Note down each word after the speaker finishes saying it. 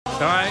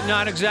All right,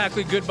 not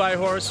exactly Goodbye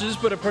Horses,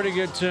 but a pretty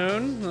good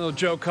tune. A little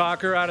Joe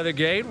Cocker out of the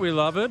gate. We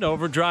love it.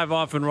 OverDrive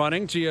off and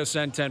running.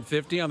 TSN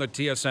 1050 on the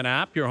TSN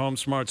app, your home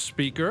smart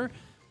speaker.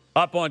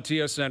 Up on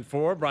TSN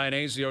 4, Bryan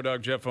Hayes, the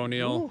O-Dog, Jeff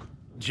O'Neill,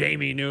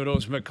 Jamie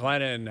Noodles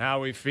McLennan.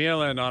 How we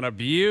feeling on a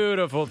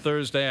beautiful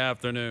Thursday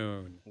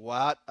afternoon?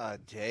 What a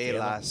day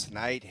last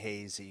night,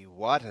 Hazy.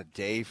 What a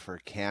day for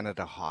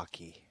Canada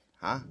hockey.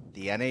 Huh?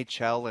 The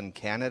NHL in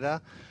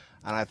Canada.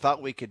 And I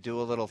thought we could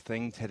do a little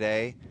thing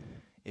today.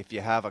 If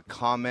you have a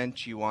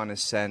comment you want to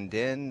send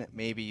in,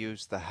 maybe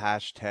use the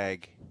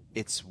hashtag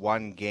It's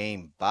One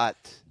Game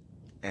But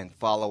and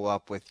follow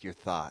up with your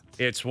thoughts.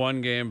 It's one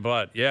game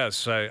but.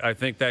 Yes, I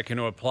think that can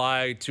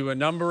apply to a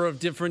number of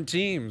different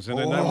teams and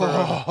a number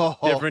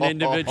of different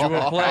individual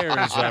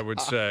players, I would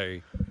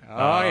say.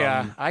 Oh,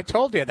 yeah. I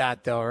told you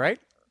that, though, right?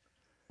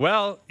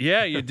 Well,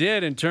 yeah, you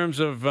did in terms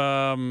of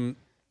I'm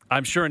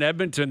sure in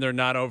Edmonton they're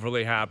not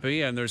overly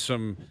happy, and there's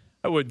some –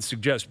 I wouldn't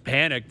suggest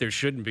panic. There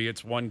shouldn't be.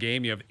 It's one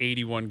game. You have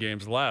 81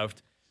 games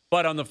left.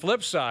 But on the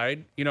flip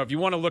side, you know, if you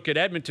want to look at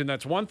Edmonton,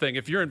 that's one thing.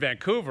 If you're in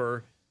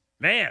Vancouver,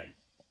 man,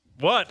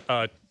 what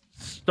a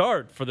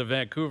start for the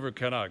Vancouver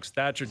Canucks.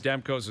 Thatcher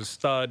Demko's a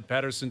stud.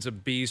 Pettersson's a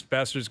beast.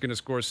 Besser's going to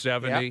score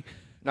 70. Yep.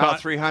 No,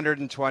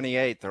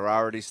 328. They're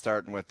already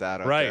starting with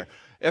that out right there.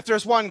 If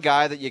there's one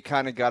guy that you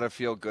kind of got to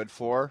feel good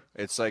for,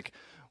 it's like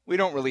we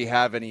don't really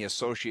have any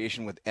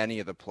association with any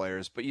of the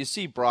players. But you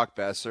see Brock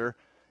Besser,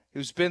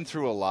 who's been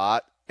through a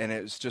lot, and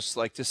it was just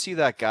like to see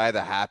that guy,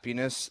 the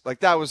happiness, like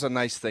that was a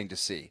nice thing to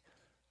see.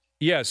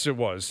 Yes, it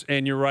was,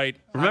 and you're right.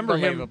 Remember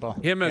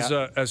him as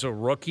a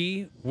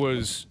rookie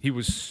was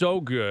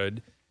so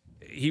good.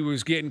 He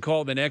was getting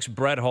called the next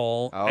Brett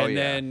Hull,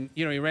 then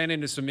he ran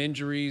into some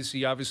injuries.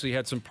 He obviously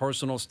had some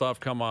personal stuff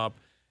come up,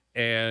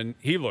 and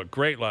he looked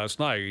great last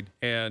night.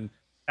 And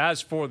as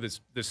for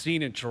the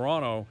scene in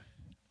Toronto.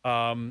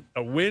 A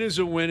win is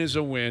a win is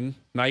a win.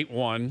 Night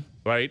one,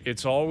 right?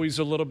 It's always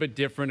a little bit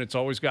different. It's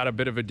always got a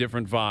bit of a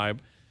different vibe.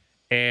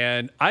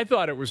 And I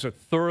thought it was a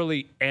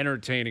thoroughly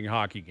entertaining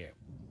hockey game.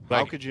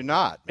 How could you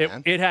not,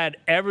 man? It had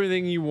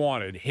everything you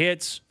wanted.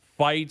 Hits,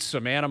 fights,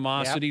 some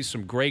animosity,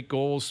 some great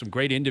goals, some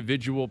great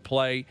individual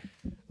play.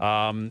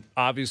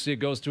 Obviously, it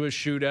goes to a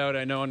shootout.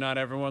 I know not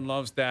everyone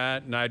loves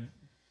that. And I'd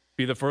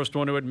be the first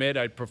one to admit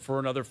I'd prefer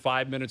another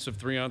 5 minutes of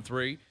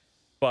 3-on-3.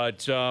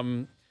 But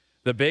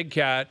the Big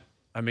Cat...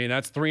 I mean,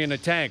 that's 3 in the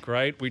tank,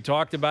 right? We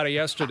talked about it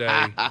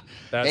yesterday.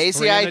 That's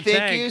AC, I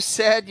think you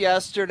said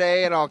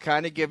yesterday, and I'll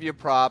kind of give you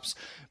props,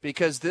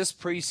 because this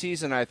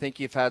preseason, I think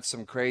you've had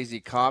some crazy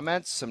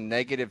comments, some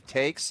negative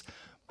takes,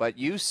 but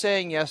you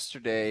saying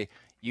yesterday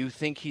you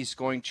think he's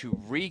going to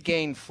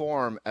regain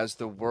form as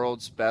the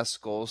world's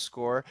best goal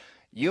scorer.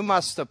 You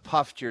must have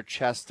puffed your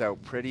chest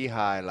out pretty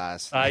high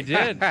last night. I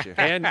did.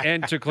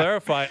 and to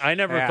clarify, I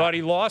never thought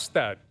he lost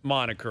that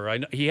moniker.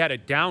 He had a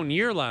down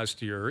year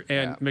last year,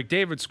 and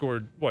McDavid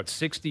scored,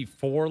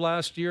 64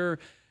 last year,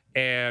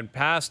 and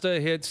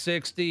Pasta hit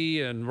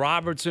 60, and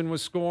Robertson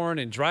was scoring,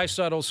 and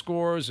Draisaitl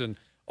scores, and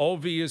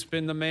Ovi has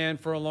been the man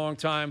for a long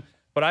time.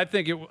 But I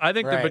think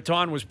the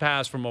baton was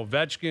passed from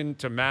Ovechkin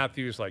to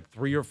Matthews like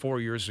 3 or 4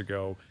 years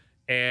ago.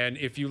 And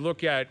if you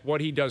look at what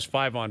he does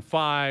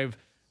 5-on-5,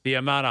 the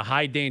amount of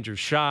high-danger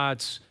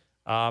shots,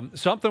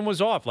 something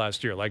was off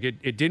last year. Like,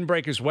 it didn't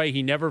break his way.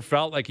 He never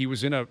felt like he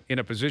was in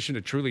a position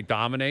to truly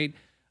dominate.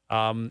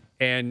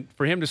 And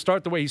for him to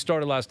start the way he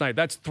started last night,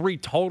 that's 3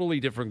 totally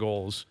different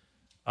goals.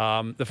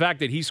 The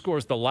fact that he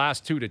scores the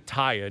last 2 to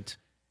tie it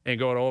and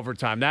go to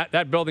overtime,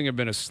 that building had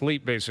been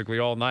asleep basically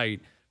all night.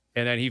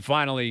 And then he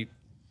finally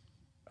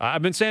 –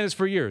 I've been saying this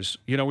for years.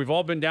 You know, we've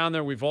all been down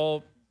there.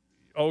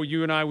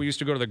 You and I, we used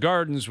to go to the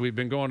Gardens. We've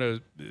been going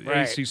to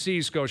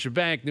ACC,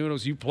 Scotiabank,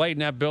 Noodles. You played in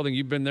that building.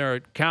 You've been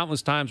there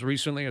countless times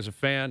recently as a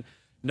fan.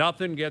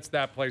 Nothing gets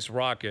that place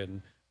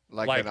rocking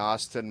like an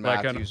Auston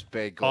Matthews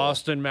big goal.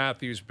 Auston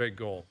Matthews big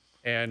goal.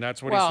 And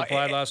that's what he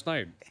supplied last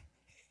night.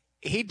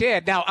 He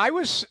did. Now, I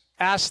was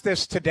asked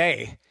this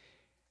today.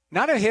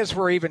 None of his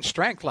were even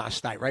strength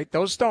last night, right?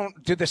 Those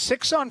don't – do the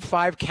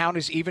 6-on-5 count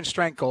as even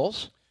strength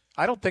goals?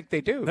 I don't think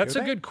they do. That's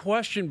a good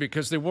question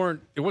because it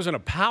wasn't a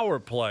power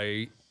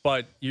play.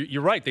 But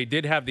you're right. They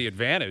did have the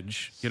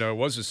advantage. You know, it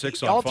was a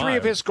 6-on-5. All 3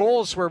 of his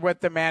goals were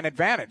with the man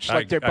advantage.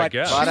 I guess.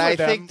 But I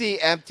think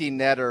the empty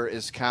netter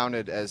is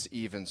counted as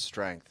even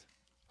strength.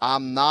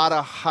 I'm not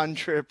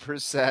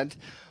 100%,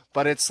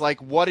 but it's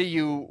like, what are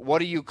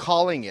you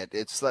calling it?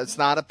 It's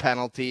not a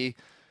penalty.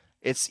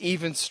 It's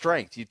even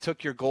strength. You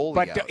took your goalie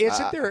out. But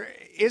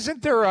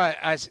isn't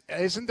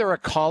there a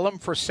column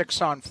for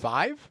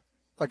 6-on-5?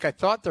 Like I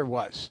thought there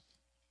was.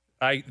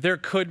 There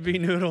could be,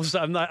 Noodles.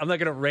 I'm not going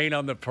to rain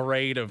on the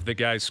parade of the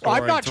guy scoring.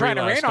 Well, I'm not trying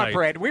to rain night. on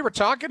parade. We were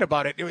talking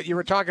about it. You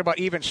were talking about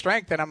even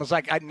strength, and I was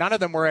like, none of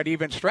them were at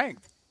even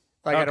strength.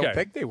 Like, I don't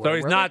think they were. So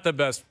he's not the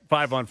best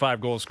 5-on-5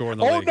 goal scorer in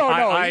the league. No,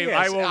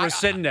 I will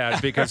rescind that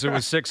because it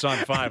was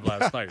 6-on-5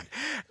 last night.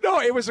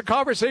 No, it was a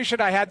conversation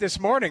I had this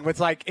morning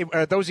with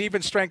are those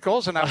even strength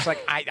goals, and I was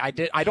like, I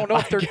don't know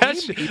if they're even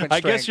strength.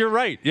 I guess you're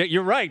right. Yeah,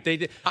 you're right. They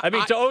did. I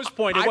mean, to O's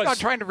point, I'm not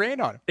trying to rain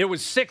on him. It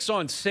was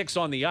 6-on-6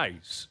 on the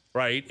ice.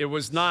 right? It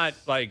was not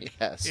like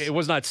it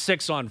was not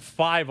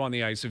 6-on-5 on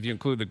the ice if you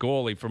include the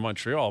goalie for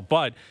Montreal,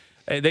 but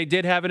they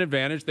did have an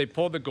advantage. They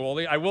pulled the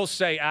goalie. I will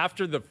say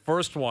after the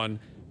first one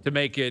to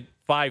make it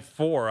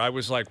 5-4, I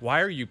was like,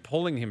 why are you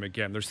pulling him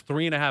again? There's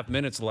 3.5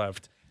 minutes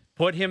left.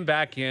 Put him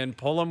back in.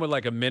 Pull him with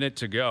like a minute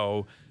to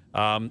go.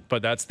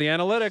 But that's the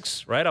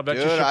analytics, right? I bet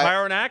you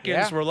Shapiro and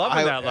Atkins were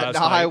loving that last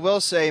night. I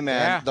will say,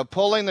 man, the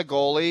pulling the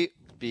goalie,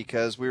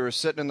 because we were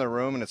sitting in the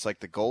room and it's like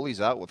the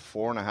goalie's out with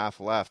 4.5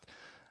 left.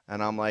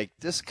 And I'm like,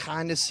 this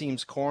kind of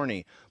seems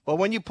corny. But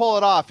when you pull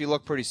it off, you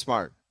look pretty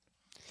smart.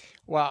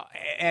 Well,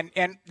 and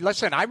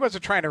listen, I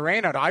wasn't trying to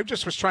rain on it. I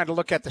just was trying to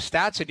look at the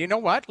stats. And you know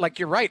what? Like,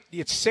 you're right.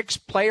 It's 6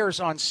 players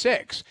on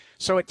 6.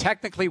 So it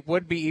technically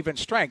would be even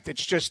strength.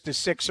 It's just the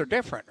 6 are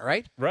different,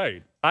 right?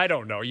 Right. I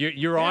don't know.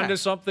 You're onto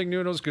something,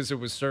 Noodles, because it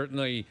was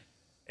certainly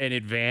an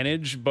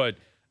advantage. But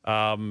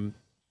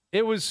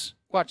it was...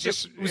 Well, it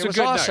was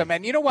awesome, night.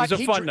 And you know what? It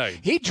was a fun night.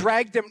 He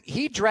dragged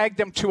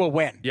them to a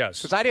win.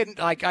 Yes, because I didn't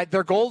like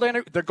their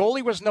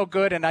goalie was no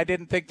good, and I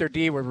didn't think their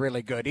D were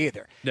really good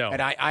either. No,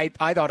 and I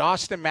thought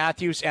Auston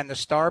Matthews and the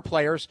star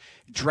players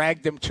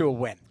dragged them to a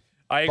win.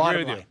 I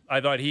agree with you. I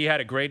thought he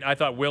had a great. I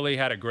thought Willie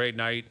had a great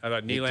night. I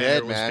thought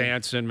Nylander was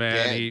dancing,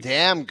 man.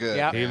 Damn good.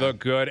 Yep. He looked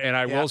good, and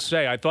I will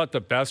say, I thought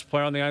the best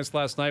player on the ice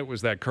last night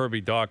was that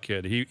Kirby Dach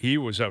kid. He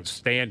was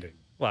outstanding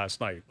last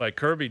night. Like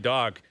Kirby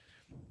Dach.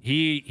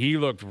 He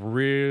looked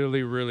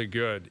really, really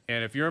good.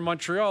 And if you're in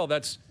Montreal,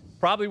 that's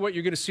probably what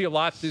you're going to see a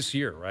lot this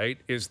year, right?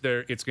 It's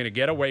going to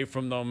get away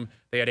from them.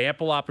 They had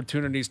ample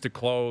opportunities to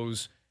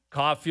close.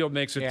 Caulfield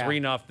makes it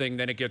 3-0.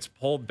 Then it gets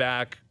pulled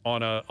back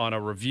on a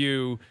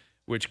review,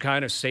 which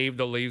kind of saved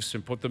the Leafs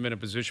and put them in a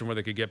position where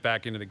they could get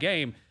back into the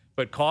game.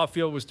 But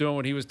Caulfield was doing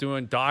what he was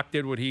doing. Dach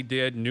did what he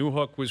did.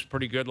 Newhook was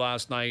pretty good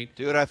last night.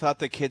 Dude, I thought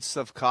the kid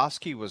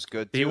Slafkovsky was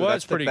good, too. He was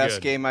That's pretty the best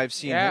good. game I've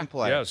seen him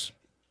play. Yes.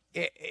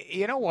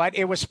 You know what?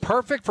 It was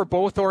perfect for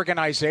both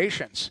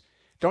organizations.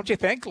 Don't you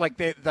think? Like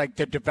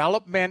the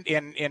development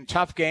in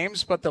tough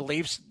games, but the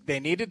Leafs, they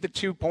needed the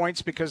 2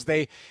 points because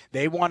they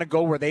want to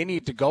go where they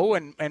need to go.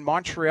 And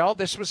Montreal,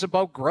 this was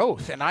about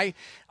growth. And I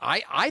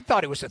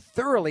thought it was a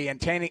thoroughly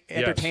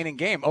entertaining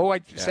game.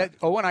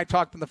 And I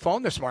talked on the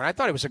phone this morning. I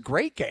thought it was a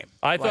great game.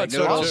 I thought so,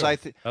 Noodles,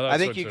 too. I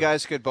think you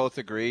guys could both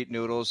agree,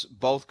 Noodles,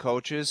 both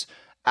coaches.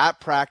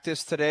 At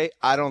practice today,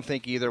 I don't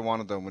think either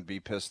one of them would be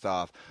pissed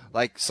off.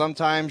 Like,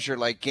 sometimes you're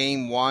like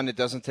game one, it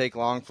doesn't take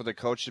long for the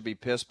coach to be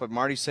pissed, but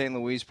Marty St.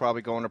 Louis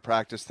probably going to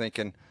practice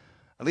thinking,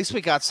 at least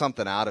we got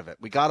something out of it.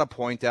 We got a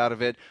point out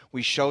of it.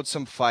 We showed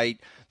some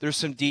fight. There's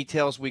some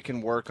details we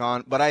can work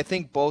on. But I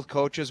think both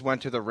coaches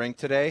went to the rink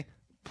today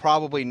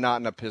probably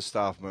not in a pissed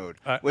off mood,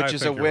 which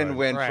is a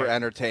win-win for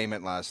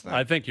entertainment last night.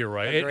 I think you're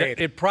right.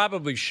 It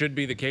probably should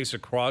be the case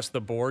across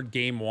the board,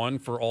 game one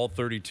for all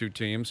 32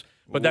 teams.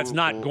 But that's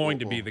not going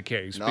to be the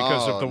case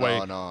because of the way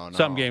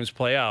some games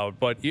play out.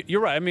 But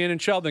you're right. I mean,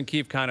 and Sheldon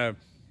Keefe kind of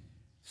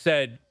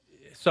said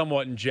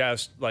somewhat in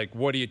jest, like,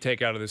 what do you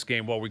take out of this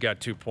game? Well, we got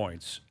 2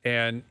 points.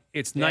 And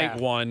it's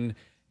night one.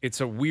 It's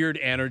a weird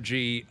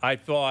energy. I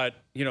thought,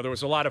 there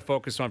was a lot of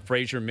focus on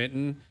Fraser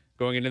Minton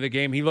going into the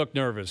game. He looked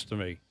nervous to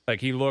me.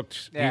 Like, he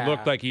looked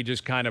like he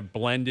just kind of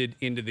blended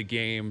into the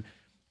game.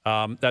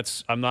 I'm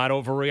not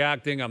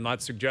overreacting. I'm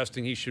not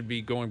suggesting he should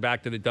be going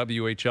back to the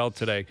WHL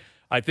today.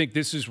 I think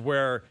this is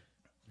where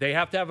they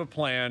have to have a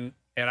plan,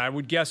 and I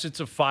would guess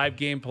it's a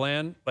 5-game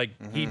plan. Like,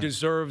 he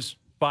deserves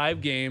 5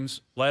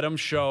 games. Let him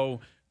show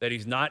that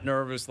he's not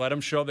nervous. Let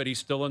him show that he's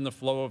still in the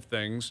flow of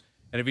things.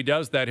 And if he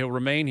does that, he'll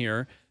remain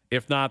here.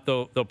 If not,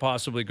 they'll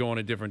possibly go in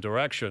a different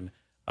direction.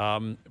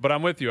 But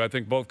I'm with you. I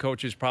think both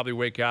coaches probably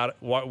wake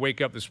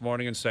up this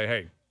morning and say,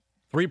 hey,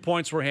 3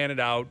 points were handed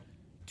out.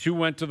 2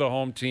 went to the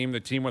home team, the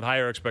team with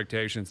higher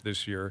expectations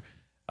this year.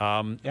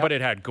 But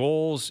it had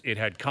goals, it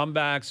had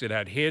comebacks, it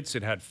had hits,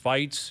 it had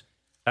fights.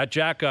 That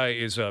Jack guy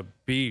is a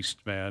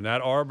beast, man.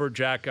 That Arbor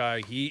Jack guy,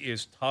 he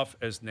is tough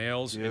as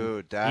nails.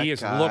 Dude, he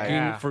is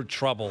looking for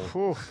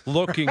trouble.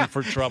 Looking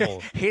for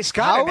trouble. He's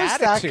got an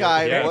attitude. How is that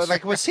guy? Yes.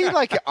 Like, was he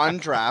like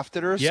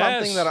undrafted or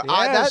something?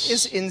 That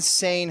is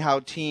insane how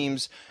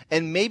teams,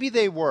 and maybe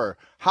they were.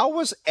 How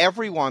was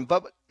everyone?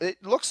 But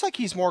it looks like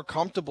he's more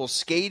comfortable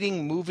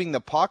skating, moving the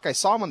puck. I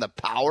saw him on the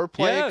power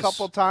play a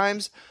couple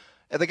times.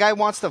 The guy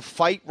wants to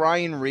fight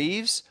Ryan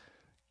Reeves,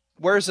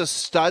 wears a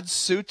stud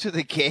suit to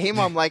the game.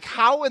 I'm like,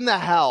 how in the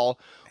hell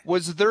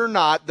was there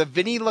not the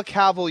Vinny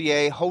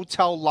LeCavalier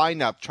hotel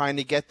lineup trying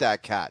to get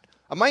that cat?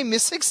 Am I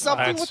missing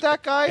something with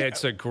that guy?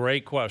 It's a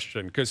great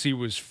question because he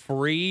was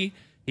free.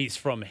 He's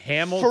from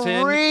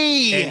Hamilton.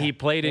 Free! And he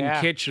played in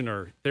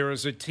Kitchener. There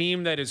is a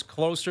team that is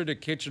closer to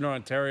Kitchener,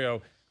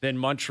 Ontario than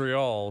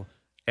Montreal,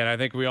 and I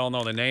think we all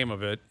know the name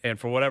of it. And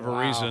for whatever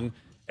reason...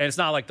 And it's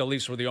not like the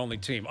Leafs were the only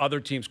team. Other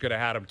teams could have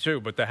had him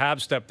too. But the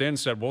Habs stepped in and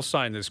said, we'll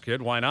sign this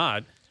kid. Why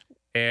not?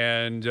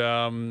 And,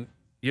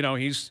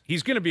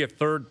 he's going to be a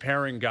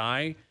third-pairing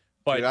guy.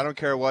 But dude, I don't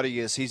care what he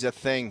is. He's a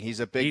thing. He's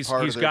a big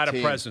part of the team. He's got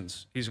a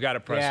presence. He's got a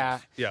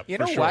presence. Yeah. You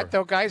know what,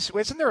 though, guys?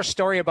 Isn't there a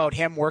story about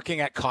him working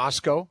at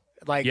Costco?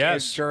 Like,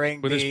 yes, during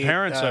with his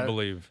parents, I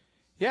believe.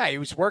 Yeah, he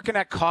was working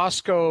at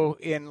Costco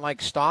in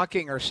like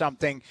stocking or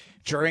something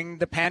during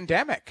the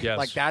pandemic. Yes.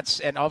 Like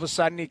and all of a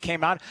sudden he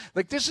came out.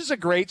 Like, this is a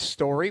great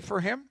story for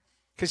him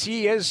because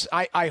he is,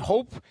 I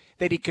hope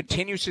that he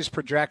continues his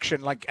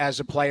projection like as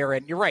a player.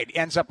 And you're right,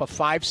 ends up a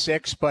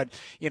 5'6", but,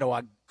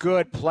 a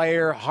good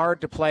player,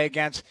 hard to play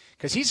against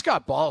because he's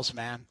got balls,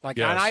 man. Like,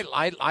 yes.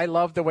 And I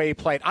love the way he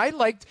played. I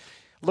liked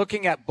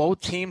looking at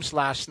both teams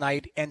last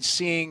night and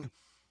seeing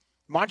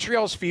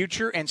Montreal's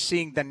future and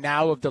seeing the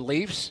now of the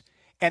Leafs.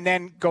 And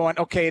then going,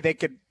 okay, they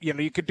could,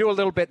 you could do a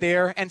little bit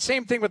there. And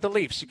same thing with the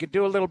Leafs. You could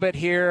do a little bit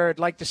here. I'd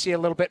like to see a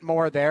little bit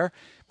more there.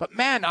 But,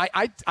 man,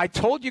 I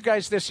told you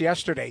guys this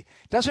yesterday.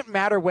 Doesn't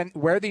matter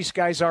where these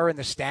guys are in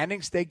the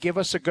standings. They give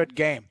us a good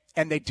game.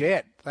 And they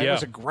did. That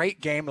was a great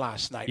game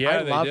last night. Yeah,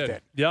 I loved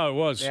it. Yeah, it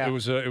was. Yeah.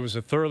 It was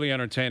a thoroughly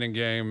entertaining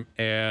game.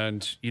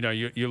 And,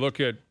 you look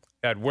at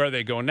where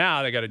they go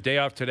now. They got a day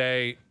off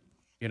today,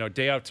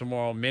 day off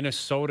tomorrow.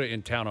 Minnesota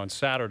in town on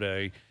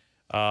Saturday.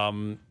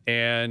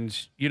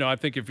 And, I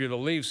think if you're the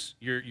Leafs,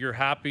 you're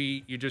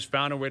happy. You just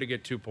found a way to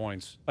get 2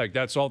 points. Like,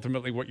 that's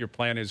ultimately what your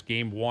plan is,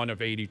 game 1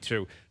 of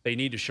 82. They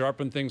need to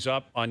sharpen things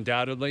up,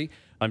 undoubtedly.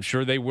 I'm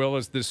sure they will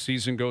as this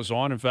season goes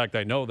on. In fact,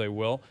 I know they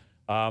will.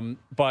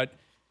 But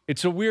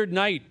it's a weird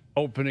night,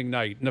 opening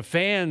night. And the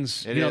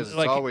fans... It is.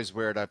 It's always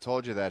weird. I've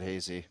told you that,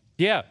 Hazy.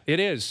 Yeah, it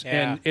is.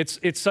 Yeah. And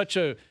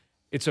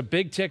it's a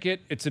big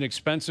ticket. It's an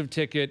expensive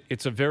ticket.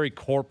 It's a very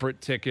corporate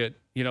ticket.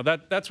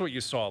 That's what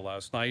you saw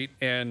last night.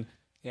 And...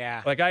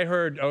 Yeah. Like I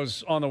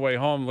was on the way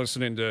home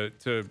listening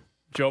to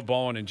Joe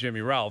Bowen and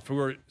Jimmy Ralph, who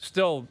are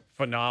still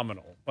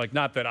phenomenal. Like,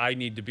 not that I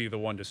need to be the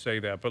one to say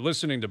that, but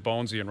listening to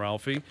Bonesy and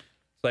Ralphie,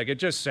 it's like it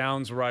just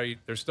sounds right.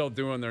 They're still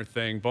doing their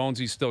thing.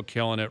 Bonesy's still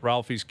killing it.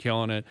 Ralphie's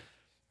killing it.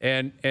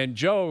 And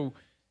Joe,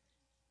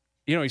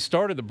 he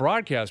started the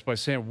broadcast by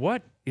saying,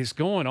 what is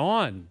going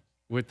on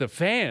with the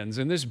fans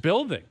in this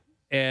building?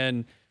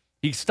 And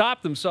he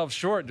stopped himself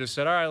short and just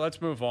said, all right,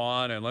 let's move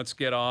on and let's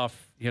get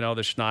off, the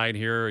Schneid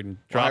here and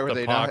drop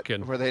the puck.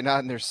 Were they not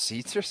in their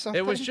seats or something?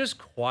 It was just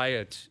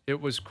quiet. It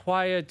was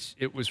quiet.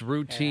 It was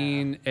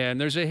routine. Yeah. And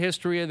there's a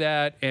history of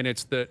that. And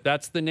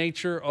that's the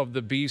nature of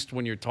the beast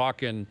when you're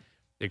talking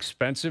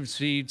expensive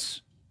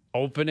seats,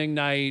 opening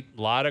night,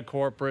 a lot of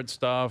corporate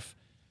stuff.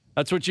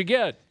 That's what you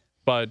get.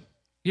 But,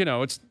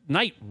 it's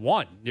night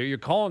 1. You're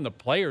calling the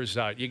players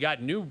out. You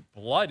got new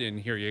blood in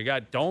here. You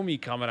got Domi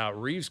coming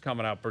out, Reeves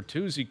coming out,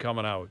 Bertuzzi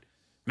coming out.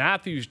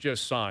 Matthews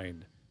just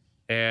signed.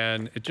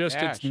 And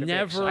it's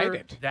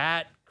never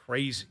that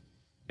crazy.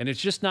 And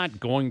it's just not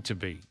going to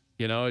be.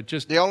 It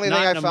just the only thing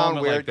I found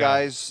weird, like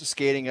guys,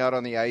 skating out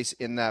on the ice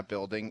in that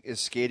building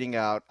is skating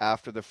out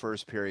after the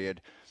first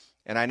period.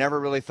 And I never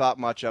really thought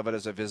much of it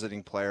as a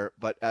visiting player,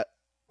 but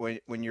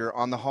when you're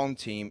on the home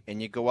team and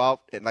you go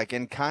out like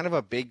in kind of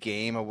a big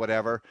game or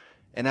whatever,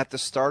 and at the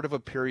start of a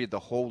period the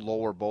whole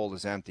lower bowl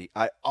is empty,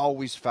 I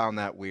always found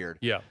that weird.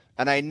 Yeah.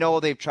 And I know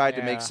they've tried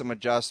to make some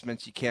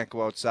adjustments. You can't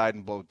go outside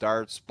and blow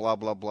darts, blah,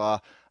 blah, blah.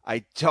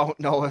 I don't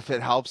know if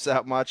it helps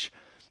that much.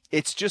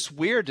 It's just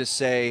weird to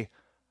say,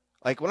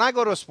 like when I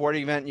go to a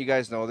sporting event, you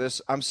guys know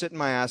this, I'm sitting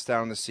my ass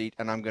down in the seat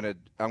and I'm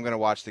gonna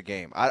watch the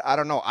game. I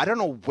don't know. I don't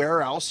know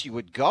where else you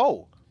would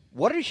go.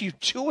 What are you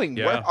doing?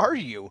 Yeah. Where are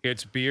you?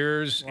 It's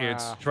beers. Wow.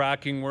 It's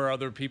tracking where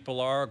other people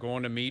are,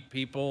 going to meet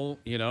people,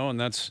 and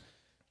that's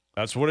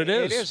what it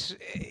is. It is.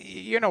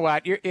 You know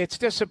what? It's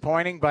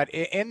disappointing, but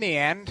in the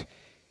end,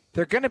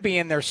 they're going to be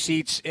in their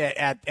seats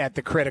at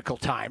the critical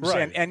times.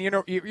 Right. And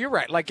you're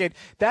right. Like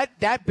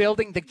that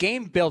building, the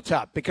game built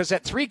up. Because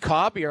at 3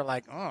 Cobb, you're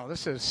like, oh,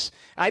 this is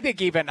 – I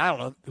think even, I don't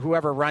know,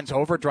 whoever runs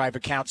OverDrive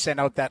account sent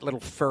out that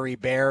little furry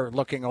bear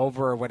looking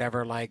over or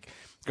whatever, like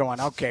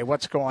going, okay,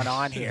 what's going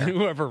on here?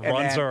 Whoever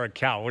runs our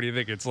account, what do you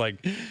think? It's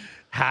like –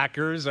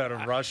 hackers out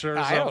of Russia or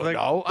something? I don't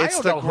know. It's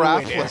I don't the know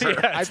who it is.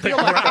 grappler. I feel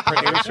like the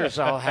producers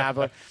all have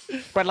it.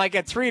 But like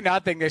at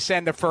 3-0, they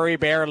send the furry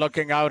bear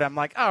looking out. I'm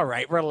like, all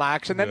right,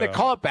 relax. And then they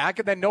call it back,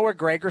 and then Noah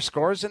Gregor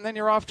scores, and then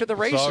you're off to the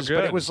races.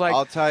 But it was like,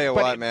 I'll tell you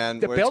what, man.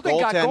 The building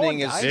got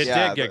going. It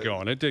did get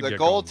going. It did get going. The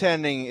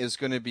goaltending is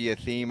going to be a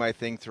theme, I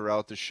think,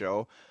 throughout the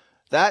show.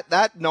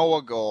 That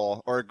Noah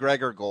goal or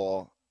Gregor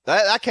goal,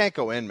 that can't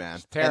go in, man.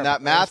 And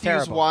that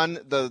Matthews one,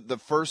 the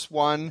first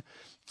one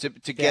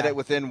to get it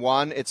within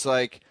 1, it's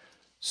like,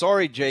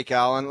 sorry, Jake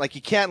Allen. Like,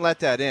 you can't let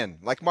that in.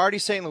 Like, Marty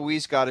St.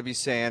 Louis got to be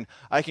saying,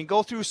 I can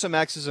go through some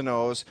X's and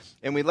O's,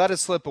 and we let it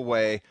slip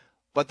away.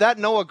 But that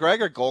Noah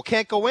Gregor goal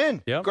can't go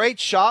in. Yep. Great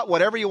shot,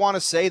 whatever you want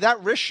to say.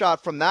 That wrist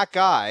shot from that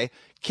guy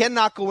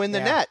cannot go in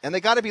the net. And they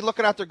got to be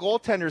looking at their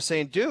goaltender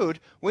saying, dude,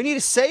 we need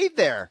a save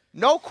there.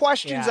 No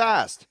questions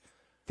asked.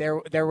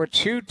 There were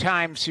 2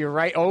 times, you're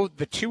right. Oh,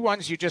 the 2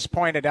 ones you just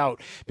pointed out,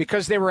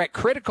 because they were at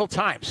critical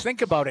times.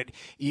 Think about it.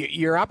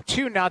 You're up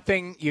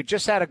 2-0. You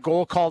just had a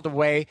goal called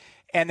away.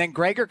 And then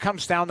Gregor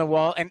comes down the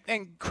wall,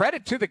 and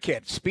credit to the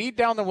kid. Speed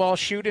down the wall,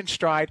 shoot in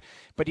stride,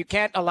 but you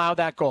can't allow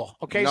that goal.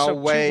 Okay, no so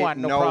way, 2-1,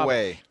 no problem.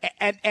 Way.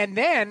 And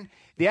then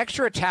the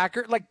extra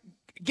attacker, like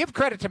give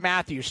credit to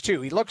Matthews,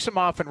 too. He looks him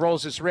off and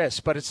rolls his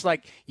wrist, but it's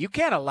like you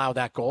can't allow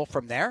that goal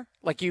from there.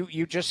 Like,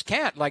 you just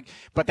can't. Like,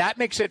 but that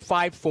makes it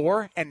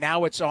 5-4, and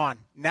now it's on.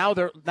 Now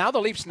the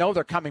Leafs know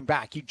they're coming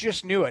back. You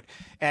just knew it.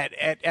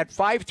 At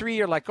 5-3,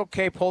 you're like,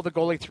 okay, pull the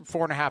goalie through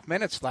 4.5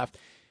 minutes left.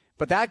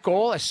 But that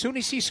goal, as soon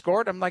as he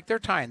scored, I'm like, they're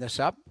tying this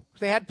up.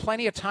 They had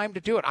plenty of time to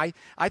do it.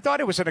 I thought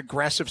it was an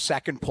aggressive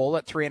second pull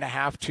at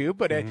 3.5 too,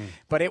 but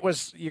it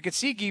was, you could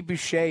see Guy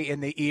Boucher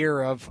in the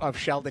ear of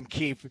Sheldon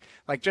Keefe,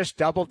 like, just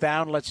double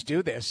down, let's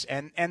do this,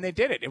 and they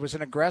did it. It was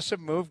an aggressive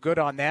move, good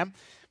on them.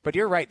 But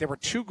you're right, there were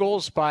 2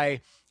 goals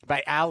by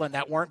Allen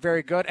that weren't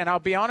very good, and I'll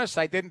be honest,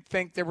 I didn't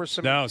think there were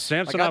some. No,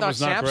 Samsonov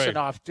was not great.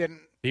 Samsonov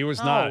didn't. He was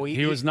not.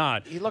 He was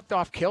not. He looked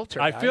off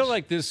kilter. I feel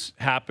like this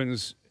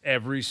happens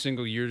every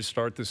single year to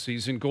start the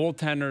season.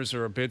 Goaltenders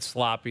are a bit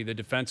sloppy. The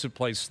defensive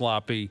play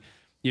sloppy.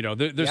 You know,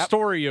 the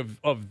story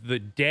of the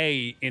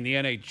day in the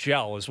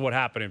NHL is what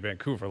happened in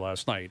Vancouver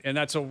last night. And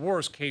that's a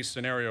worst case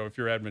scenario if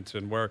you're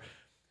Edmonton, where,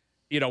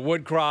 you know,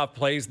 Woodcroft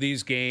plays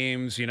these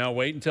games, you know,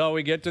 wait until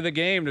we get to the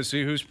game to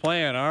see who's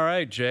playing. All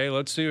right, Jay,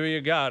 let's see who you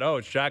got. Oh,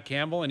 it's Jack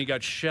Campbell, and he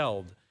got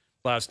shelled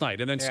last night.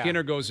 And then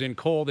Skinner goes in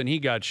cold, and he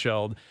got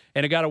shelled.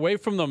 And it got away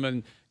from them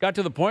and got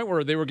to the point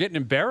where they were getting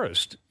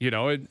embarrassed, you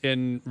know,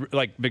 and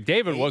like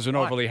McDavid wasn't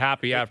overly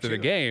happy after the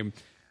game.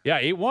 Yeah,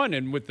 8-1,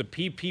 and with the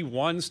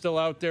PP1 still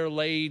out there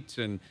late,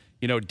 and,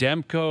 you know,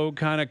 Demko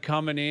kind of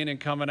coming in and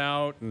coming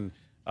out, and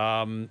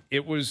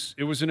it was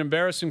an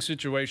embarrassing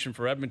situation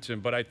for Edmonton.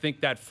 But I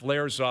think that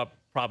flares up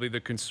probably the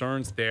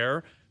concerns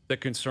there, the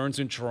concerns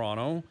in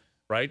Toronto,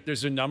 right?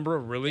 There's a number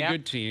of really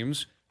good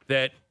teams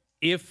that,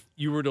 if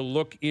you were to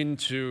look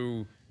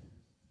into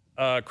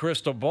a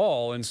crystal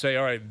ball and say,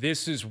 all right,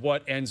 this is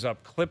what ends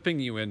up clipping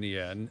you in the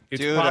end,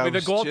 it's probably the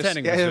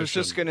goaltending position. I was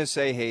just going to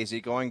say,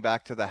 Hazy, going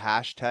back to the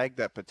hashtag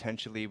that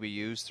potentially we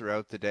use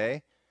throughout the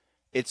day,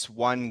 it's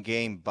one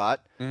game,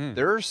 but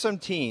there are some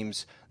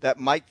teams that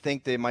might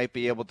think they might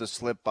be able to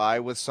slip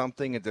by with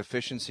something, a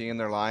deficiency in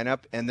their lineup,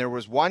 and there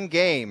was one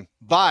game,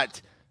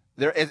 but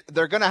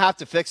they're going to have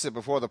to fix it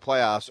before the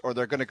playoffs, or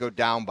they're going to go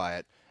down by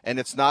it. And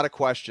it's not a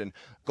question.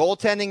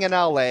 Goaltending in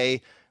LA,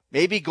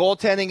 maybe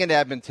goaltending in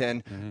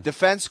Edmonton,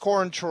 defense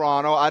core in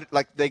Toronto.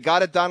 They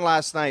got it done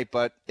last night,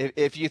 but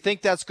if you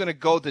think that's going to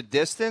go the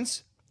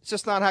distance, it's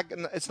just not.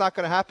 It's not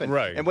going to happen.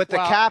 Right. And with the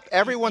cap,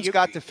 everyone's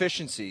got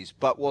deficiencies,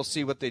 but we'll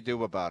see what they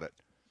do about it.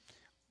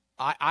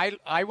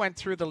 I went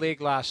through the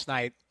league last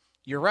night.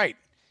 You're right.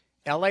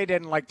 LA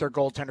didn't like their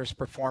goaltender's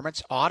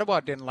performance. Ottawa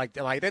didn't like.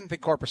 I didn't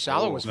think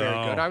Korpisalo was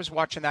very good. I was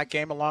watching that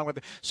game along with.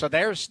 So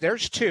there's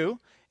 2.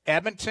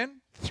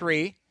 Edmonton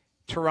 3,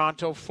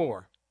 Toronto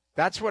 4.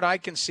 That's what I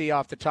can see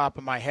off the top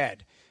of my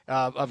head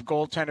of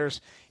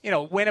goaltenders. You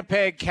know,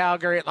 Winnipeg,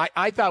 Calgary.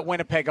 I thought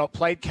Winnipeg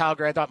outplayed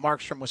Calgary. I thought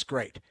Markstrom was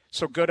great.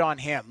 So good on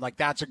him. Like,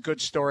 that's a good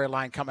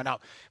storyline coming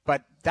out.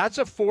 But that's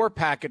a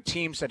 4-pack of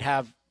teams that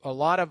have a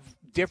lot of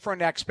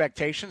different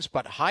expectations,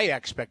 but high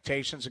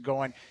expectations of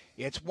going,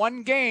 it's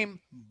one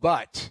game,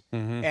 but.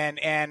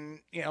 And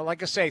you know,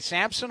 like I say,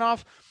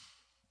 Samsonov,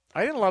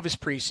 I didn't love his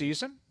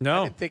preseason.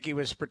 No. I didn't think he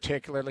was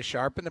particularly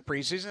sharp in the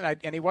preseason,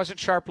 and he wasn't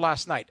sharp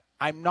last night.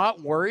 I'm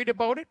not worried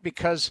about it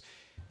because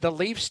the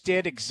Leafs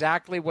did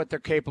exactly what they're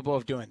capable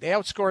of doing. They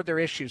outscored their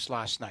issues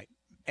last night,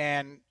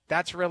 and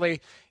that's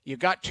really, you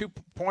got 2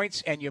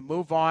 points and you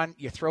move on,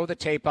 you throw the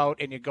tape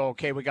out, and you go,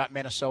 okay, we got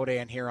Minnesota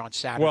in here on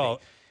Saturday.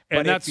 Well,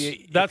 and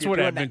that's what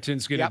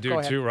Edmonton's going to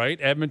do too, right?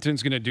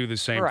 Edmonton's going to do the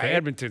same thing.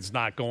 Edmonton's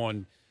not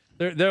going –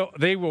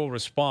 they will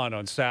respond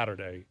on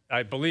Saturday.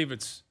 I believe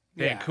it's –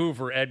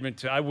 Vancouver,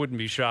 Edmonton. I wouldn't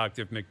be shocked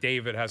if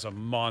McDavid has a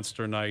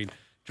monster night,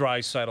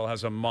 Draisaitl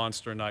has a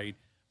monster night.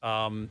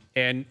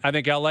 And I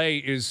think LA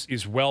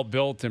is well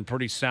built and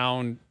pretty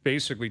sound,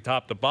 basically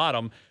top to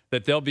bottom,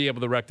 that they'll be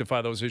able to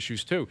rectify those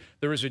issues too.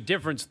 There is a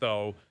difference,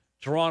 though.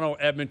 Toronto,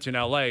 Edmonton,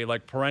 LA,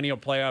 like perennial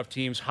playoff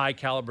teams, high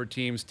caliber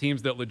teams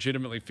that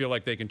legitimately feel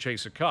like they can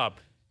chase a cup,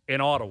 in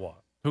Ottawa,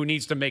 who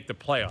needs to make the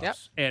playoffs. Yep.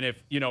 And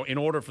if, you know, in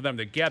order for them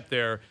to get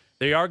there,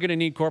 they are going to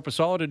need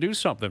Korpisalo to do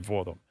something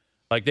for them.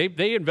 Like,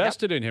 they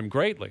invested in him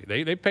greatly.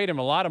 They paid him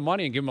a lot of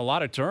money and gave him a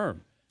lot of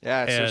term.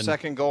 Yeah, it's their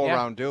second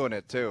go-around doing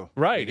it, too.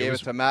 Right. They gave it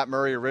to Matt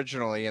Murray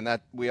originally, and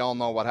that we all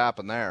know what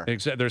happened there.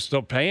 Exactly. They're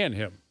still paying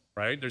him,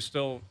 right? They're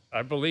still,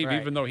 I believe,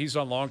 even though he's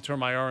on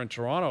long-term IR in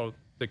Toronto,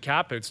 the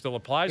cap hit still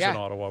applies in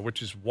Ottawa,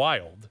 which is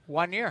wild.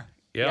 1 year.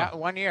 Yeah,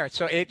 1 year.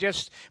 So it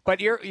just, but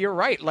you're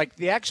right. Like,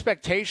 the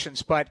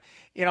expectations, but,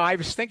 you know, I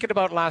was thinking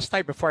about last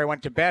night before I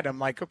went to bed. I'm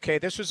like, okay,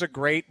 this was a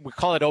great, we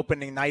call it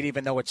opening night,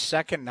 even though it's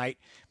second night.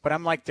 But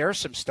I'm like, there's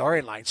some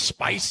storylines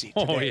spicy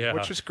today,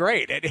 which was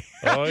great. And,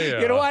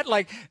 you know what?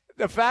 Like,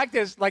 the fact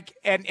is, like,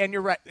 and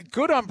you're right.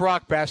 Good on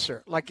Brock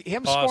Besser. Like,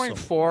 him scoring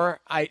 4,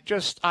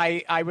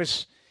 I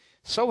was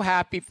so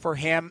happy for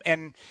him.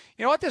 And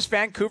you know what? This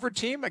Vancouver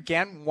team,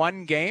 again,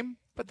 1 game.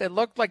 But they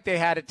looked like they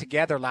had it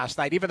together last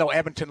night, even though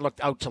Edmonton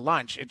looked out to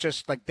lunch. It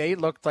just, like, they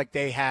looked like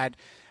they had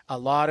a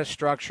lot of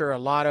structure,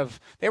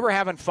 they were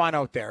having fun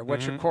out there,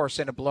 which of course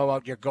in a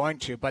blowout you're going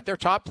to, but their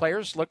top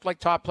players looked like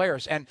top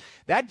players. And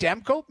that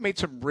Demko made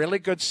some really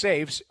good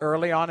saves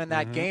early on in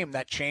that game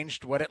that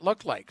changed what it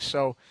looked like.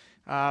 So,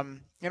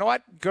 you know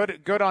what?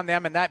 Good on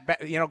them. And that,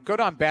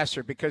 good on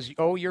Besser because,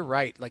 you're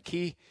right. Like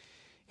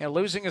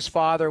losing his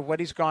father, what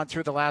he's gone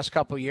through the last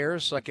couple of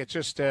years, like it's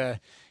just,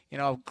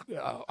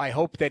 I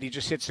hope that he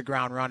just hits the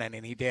ground running,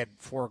 and he did.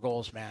 4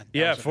 goals, man.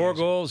 Yeah, 4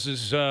 goals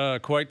is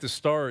quite the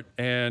start.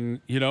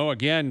 And,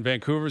 again,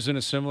 Vancouver's in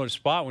a similar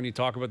spot when you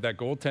talk about that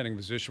goaltending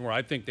position where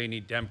I think they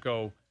need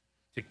Demko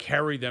to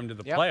carry them to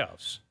the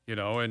playoffs,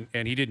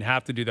 and he didn't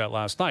have to do that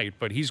last night,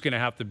 but he's going to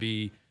have to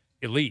be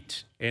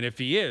elite. And if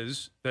he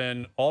is,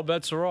 then all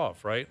bets are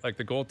off, right? Like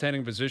the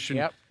goaltending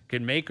position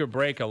can make or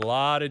break a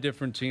lot of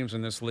different teams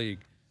in this league.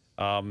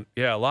 A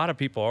lot of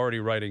people already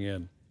writing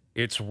in.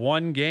 It's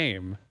 1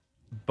 game.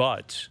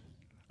 But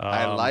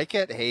I like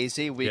it,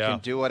 Hazy. We can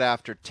do it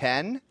after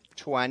 10,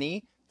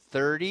 20,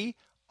 30,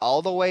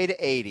 all the way to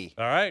 80.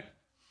 All right.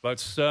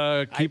 Let's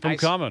keep them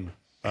coming.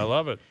 I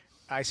love it.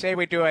 I say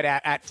we do it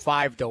at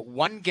 5, though.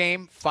 1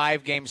 game,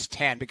 5 games,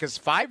 10, because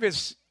 5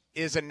 is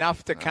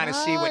enough to kind of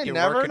see what you're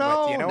working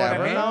with. You know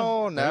what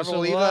I mean? Never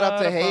leave that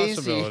up to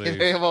Hazy.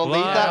 We'll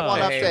leave that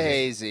one up to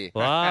Hazy. A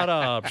lot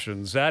of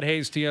options. At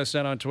Hayes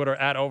TSN on Twitter,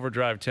 at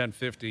OverDrive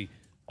 1050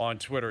 on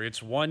Twitter.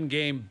 It's 1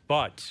 game,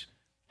 but...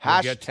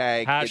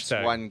 Hashtag it's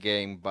 1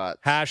 game, but.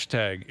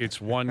 Hashtag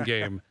it's 1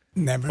 game.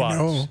 Never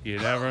know. You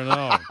never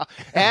know.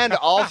 And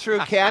all through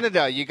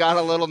Canada. You got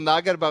a little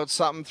nugget about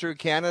something through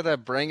Canada.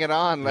 Bring it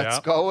on. Let's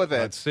go with it.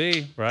 Let's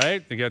see,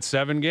 right? They got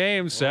 7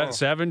 games,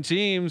 7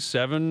 teams,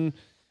 7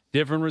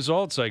 different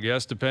results, I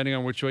guess, depending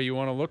on which way you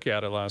want to look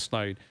at it last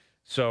night.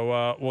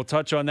 So we'll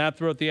touch on that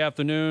throughout the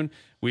afternoon.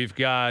 We've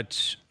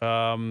got...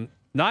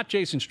 not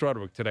Jason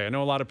Strudwick today. I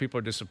know a lot of people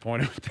are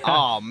disappointed with that.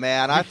 Oh,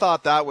 man. I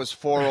thought that was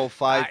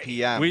 4:05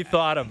 p.m. We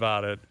thought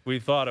about it.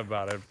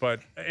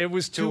 But it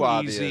was too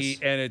easy,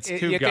 and it's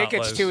too You gutless.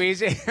 think it's too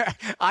easy?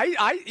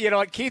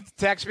 Keith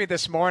texted me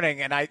this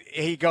morning, and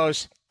he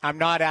goes, I'm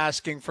not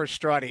asking for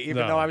Struddy,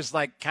 even though I was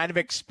like kind of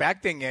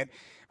expecting it.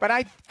 But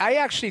I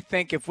actually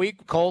think if we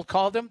cold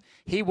called him,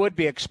 he would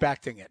be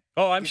expecting it.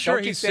 Oh, I'm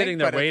sure he's sitting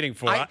there waiting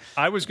for it.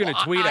 I was going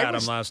to tweet at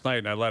him last night,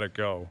 and I let it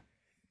go.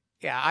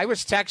 Yeah, I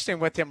was texting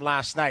with him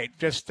last night,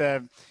 just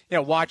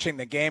watching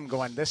the game,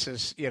 going, "This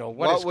is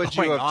what would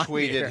you have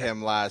tweeted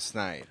him last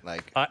night?"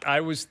 Like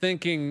I was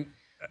thinking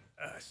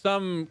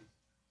some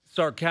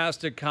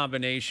sarcastic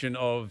combination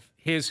of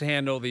his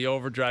handle, the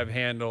OverDrive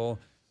handle.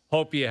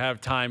 Hope you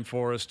have time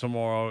for us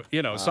tomorrow.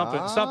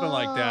 Something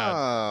like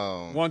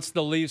that. Once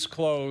the Leafs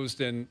closed,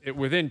 and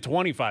within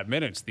 25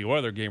 minutes, the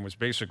Oiler game was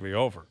basically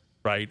over.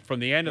 Right from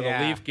the end of the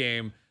Leaf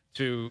game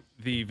to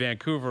the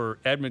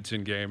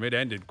Vancouver-Edmonton game. It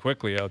ended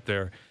quickly out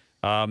there.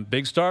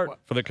 Big start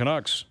for the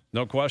Canucks,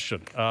 no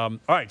question. All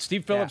right,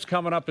 Steve Phillips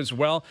coming up as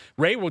well.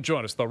 Ray will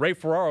join us, though. Ray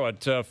Ferraro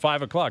at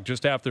 5 o'clock,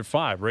 just after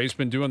 5. Ray's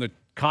been doing the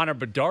Connor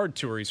Bedard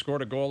tour. He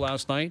scored a goal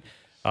last night,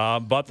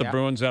 but the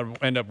Bruins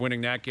end up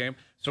winning that game.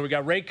 So we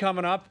got Ray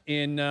coming up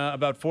in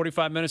about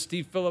 45 minutes.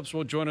 Steve Phillips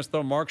will join us,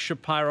 though. Mark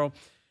Shapiro.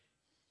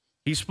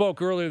 He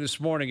spoke earlier this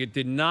morning. It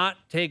did not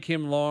take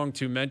him long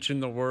to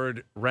mention the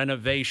word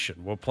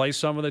renovation. We'll play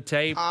some of the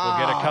tape. We'll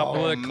get a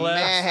couple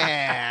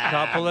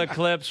of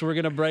clips. We're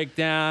going to break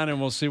down, and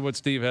we'll see what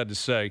Steve had to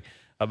say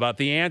about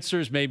the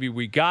answers maybe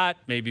we got,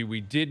 maybe we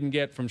didn't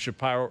get from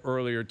Shapiro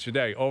earlier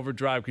today.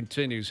 OverDrive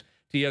continues.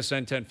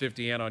 TSN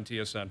 1050 and on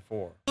TSN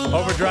 4.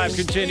 OverDrive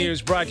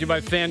continues, brought to you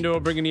by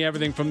FanDuel, bringing you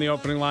everything from the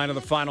opening line to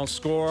the final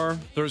score.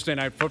 Thursday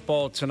Night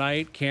Football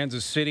tonight.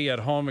 Kansas City at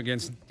home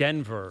against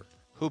Denver.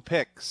 Who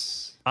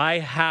picks? I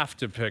have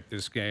to pick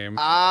this game.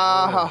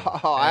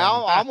 I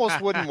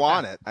almost wouldn't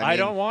want it. I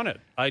don't want it.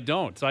 I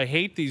don't. I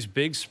hate these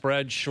big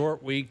spread,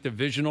 short week,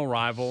 divisional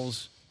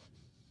rivals.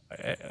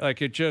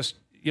 Like it just,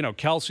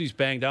 Kelsey's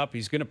banged up.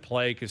 He's going to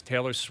play because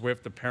Taylor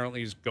Swift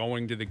apparently is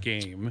going to the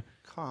game.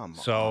 Come on.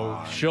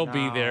 So she'll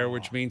be there,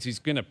 which means he's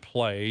going to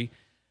play.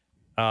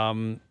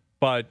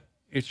 But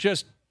it's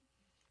just,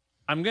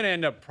 I'm going to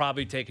end up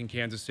probably taking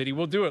Kansas City.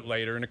 We'll do it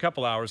later. In a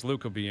couple hours,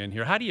 Luke will be in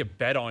here. How do you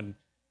bet on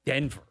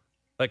Denver?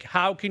 Like,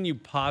 how can you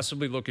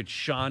possibly look at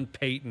Sean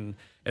Payton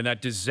and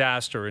that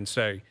disaster and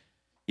say,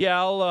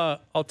 yeah,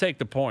 I'll take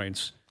the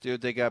points?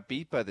 Dude, they got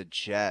beat by the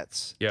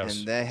Jets. Yes.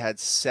 And they had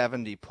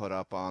 70 put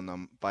up on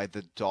them by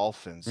the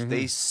Dolphins. Mm-hmm.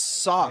 They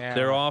suck. Yeah.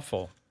 They're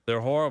awful.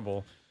 They're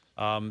horrible.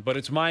 But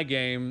it's my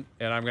game,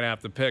 and I'm going to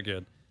have to pick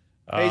it.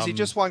 Hazy,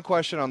 just one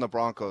question on the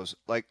Broncos.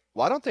 Like,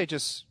 why don't they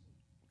just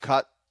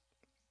cut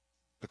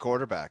the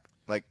quarterback?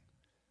 Like,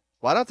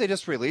 why don't they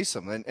just release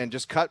him and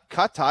just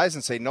cut ties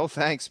and say, no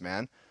thanks,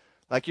 man?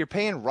 Like, you're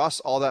paying Russ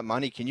all that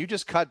money. Can you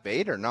just cut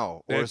bait or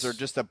no? Or is there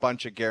just a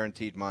bunch of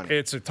guaranteed money?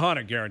 It's a ton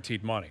of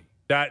guaranteed money.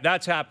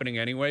 That's happening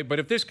anyway. But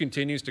if this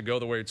continues to go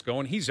the way it's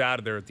going, he's out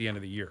of there at the end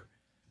of the year.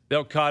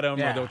 They'll cut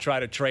him or they'll try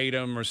to trade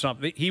him or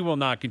something. He will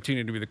not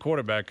continue to be the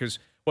quarterback because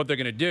what they're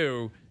going to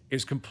do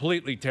is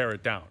completely tear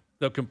it down.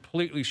 They'll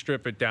completely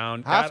strip it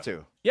down. Have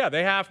to. Yeah,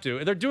 they have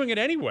to. They're doing it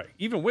anyway.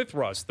 Even with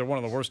Russ, they're one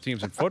of the worst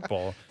teams in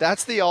football.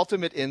 That's the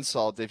ultimate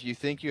insult. If you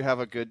think you have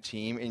a good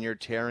team and you're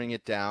tearing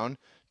it down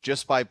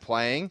just by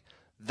playing,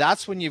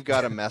 that's when you've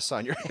got a mess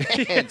on your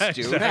hands,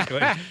 dude.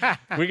 Exactly.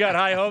 We got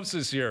high hopes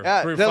this year.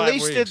 Yeah, the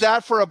Leafs did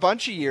that for a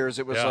bunch of years.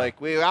 It was like,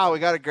 we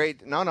got a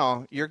great.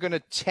 No, you're going to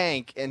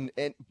tank, and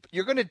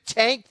you're going to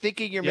tank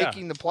thinking you're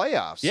making the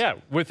playoffs. Yeah,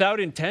 without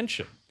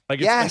intention. Like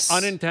it's an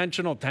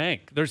unintentional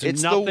tank.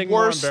 It's nothing the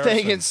worst more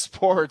thing in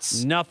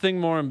sports. Nothing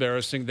more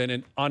embarrassing than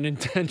an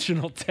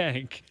unintentional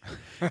tank.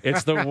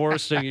 It's the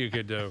worst thing you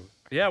could do.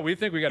 Yeah, we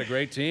think we got a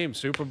great team.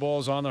 Super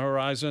Bowl's on the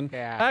horizon.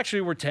 Yeah.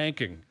 Actually, we're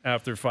tanking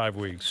after 5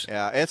 weeks.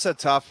 Yeah, it's a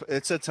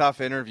tough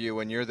interview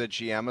when you're the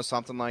GM of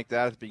something like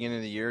that at the beginning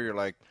of the year. You're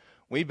like,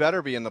 we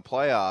better be in the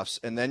playoffs,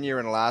 and then you're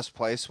in last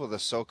place with a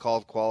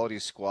so-called quality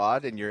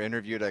squad, and you're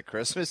interviewed at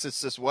Christmas.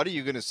 It's just, what are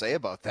you going to say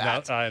about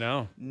that? I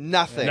know.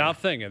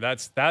 Nothing. And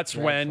that's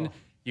when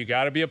you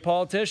got to be a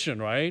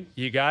politician, right?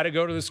 You got to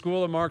go to the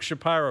school of Mark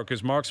Shapiro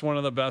because Mark's one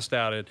of the best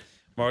at it.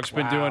 Mark's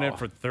been doing it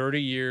for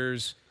 30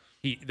 years.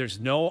 There's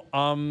no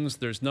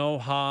there's no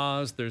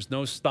ha's, there's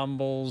no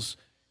stumbles.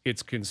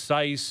 It's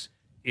concise.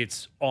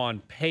 It's on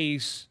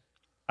pace.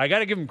 I got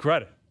to give him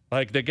credit.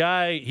 Like the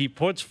guy, he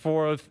puts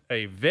forth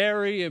a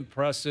very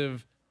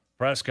impressive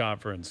press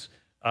conference.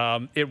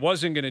 It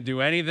wasn't going to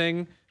do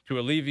anything to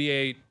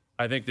alleviate,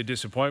 I think, the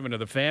disappointment of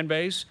the fan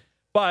base,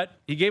 but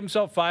he gave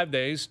himself 5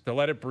 days to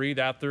let it breathe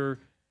after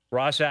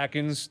Ross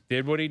Atkins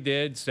did what he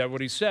did, said what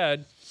he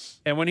said.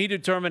 And when he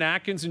determined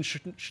Atkins and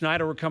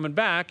Schenider were coming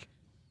back,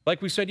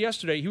 like we said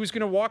yesterday, he was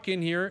going to walk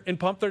in here and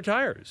pump their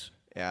tires.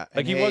 Yeah,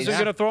 like he wasn't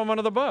going to throw him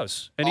under the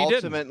bus, and he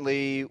didn't.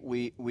 Ultimately,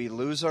 we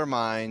lose our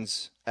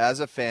minds as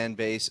a fan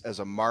base, as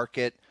a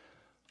market.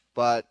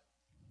 But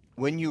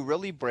when you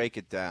really break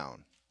it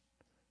down,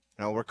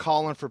 we're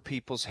calling for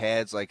people's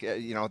heads. Like,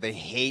 they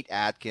hate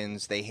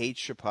Atkins, they hate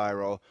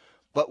Shapiro.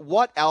 But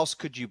what else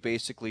could you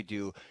basically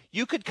do?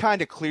 You could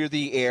kind of clear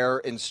the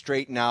air and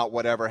straighten out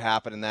whatever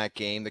happened in that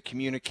game, the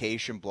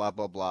communication, blah,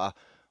 blah, blah.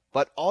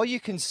 But all you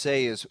can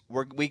say is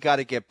we got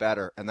to get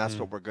better, and that's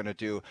what we're going to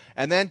do.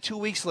 And then 2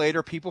 weeks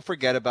later, people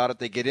forget about it.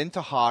 They get into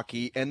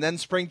hockey, and then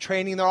spring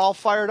training, they're all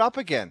fired up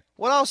again.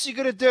 What else are you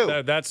going to do?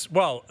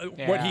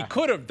 What he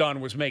could have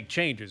done was make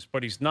changes,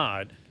 but he's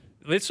not.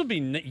 This will be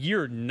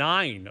year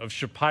 9 of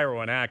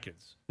Shapiro and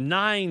Atkins.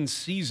 9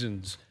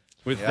 seasons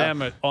with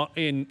them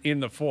in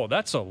the fall.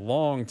 That's a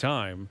long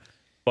time,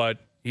 but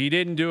he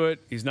didn't do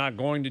it. He's not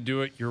going to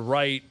do it. You're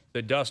right.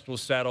 The dust will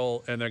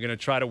settle, and they're going to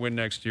try to win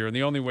next year. And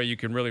the only way you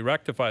can really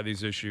rectify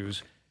these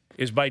issues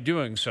is by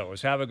doing so,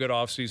 is have a good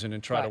offseason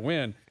and try to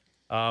win.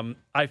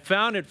 I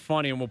found it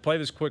funny, and we'll play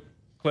this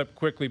clip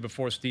quickly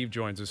before Steve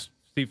joins us.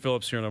 Steve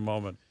Phillips here in a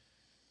moment.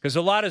 Because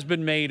a lot has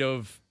been made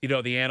of, the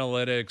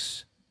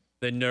analytics,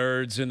 the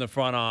nerds in the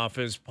front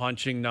office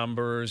punching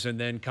numbers and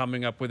then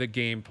coming up with a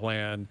game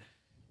plan.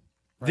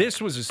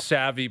 This was a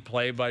savvy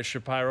play by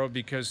Shapiro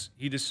because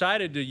he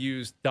decided to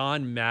use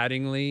Don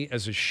Mattingly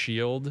as a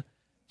shield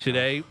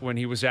today when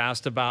he was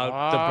asked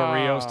about the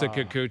Berrios to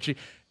Kikuchi.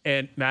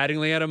 And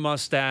Mattingly had a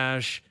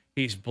mustache.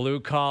 He's blue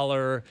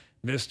collar,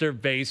 Mr.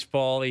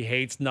 Baseball. He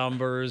hates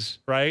numbers,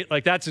 right?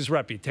 Like, that's his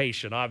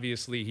reputation.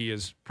 Obviously, he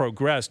has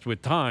progressed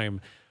with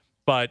time.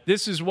 But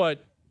this is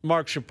what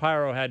Mark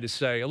Shapiro had to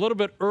say a little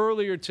bit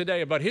earlier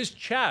today about his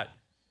chat.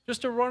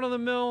 Just a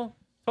run-of-the-mill,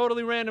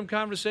 totally random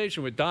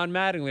conversation with Don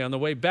Mattingly on the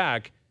way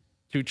back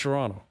to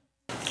Toronto.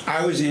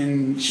 I was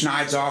in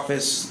Schneid's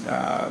office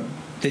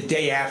the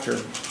day after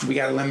we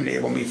got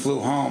eliminated when we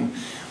flew home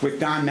with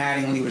Don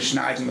Mattingly, with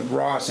Schneid, and with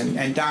Ross.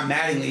 And Don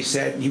Mattingly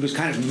said he was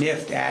kind of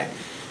miffed at,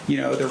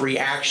 the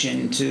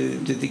reaction to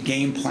the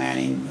game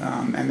planning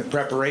and the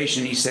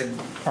preparation. He said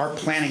our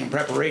planning and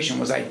preparation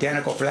was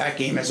identical for that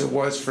game as it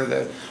was for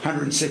the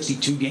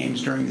 162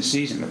 games during the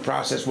season. The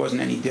process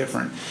wasn't any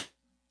different.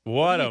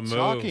 What a move. What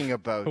are you talking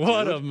about,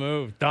 What dude? a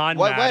move. Don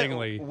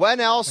Mattingly. When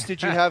else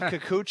did you have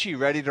Kikuchi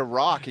ready to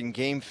rock in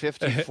game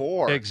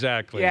 54?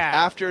 Exactly. Yeah.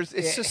 After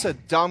it's just a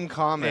dumb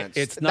comment.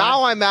 It's not,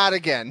 now I'm mad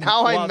again.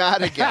 I'm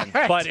mad again.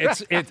 But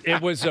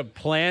it was a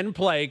planned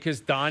play because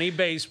Donnie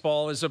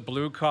Baseball is a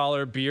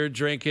blue-collar,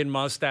 beer-drinking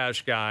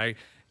mustache guy.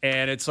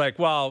 And it's like,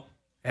 well,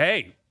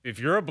 hey, if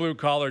you're a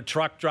blue-collar,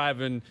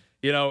 truck-driving,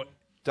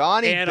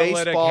 Donnie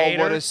Baseball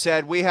hater, would have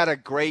said, we had a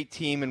great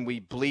team and we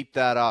bleeped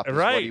that up, is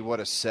what he would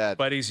have said.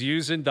 But he's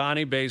using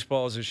Donnie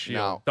Baseball as a shield.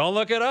 No. Don't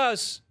look at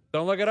us.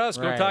 Don't look at us.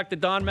 Right. Go talk to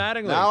Don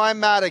Mattingly. Now I'm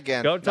mad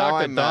again. Go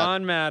talk to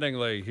Don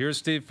Mattingly. Here's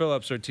Steve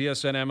Phillips, our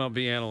TSN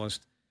MLB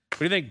analyst. What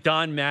do you think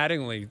Don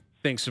Mattingly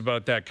thinks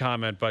about that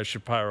comment by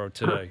Shapiro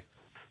today?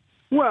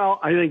 Well,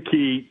 I don't think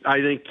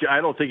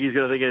he's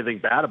going to think anything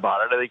bad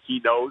about it. I think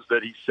he knows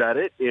that he said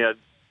it,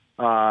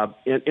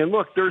 and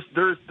look, there's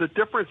the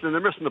difference, and they're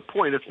missing the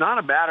point. It's not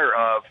a matter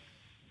of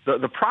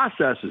the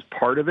process is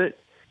part of it,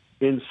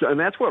 and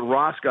that's what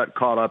Ross got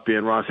caught up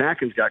in. Ross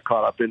Atkins got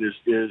caught up in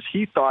is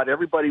he thought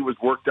everybody was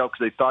worked out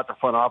because they thought the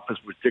front office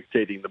was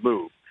dictating the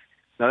move.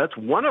 Now that's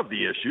one of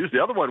the issues.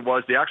 The other one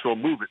was the actual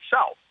move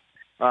itself.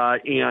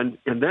 And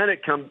then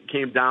it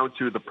came down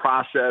to the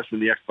process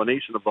and the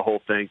explanation of the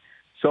whole thing.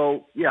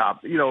 So, yeah,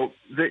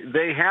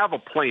 they have a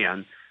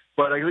plan,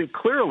 but I think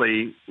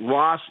clearly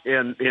Ross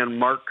and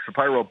Mark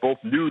Shapiro both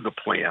knew the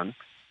plan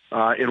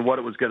and what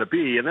it was going to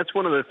be. And that's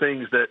one of the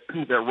things that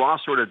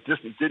Ross sort of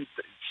just didn't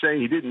say.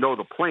 He didn't know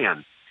the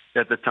plan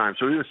at the time,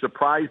 so he was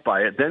surprised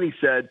by it. Then he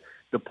said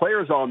the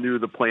players all knew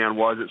the plan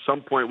was at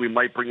some point we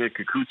might bring in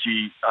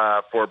Kikuchi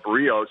for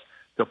Berrios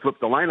to flip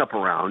the lineup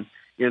around.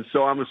 And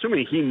so I'm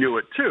assuming he knew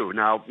it too.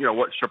 Now,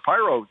 what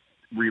Shapiro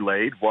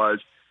relayed was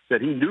that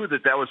he knew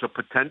that was a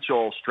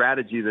potential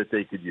strategy that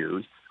they could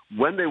use.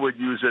 When they would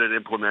use it and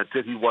implement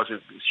it, he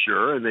wasn't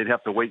sure, and they'd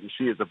have to wait and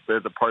see at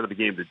the part of the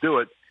game to do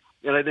it.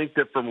 And I think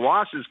that from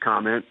Ross's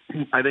comment,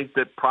 I think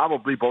that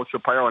probably both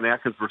Shapiro and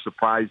Atkins were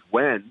surprised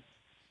when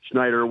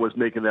Schneider was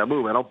making that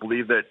move. I don't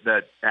believe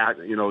that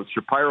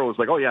Shapiro was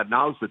like, oh, yeah,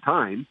 now's the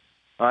time,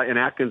 and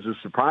Atkins is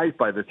surprised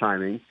by the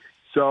timing.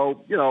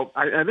 So,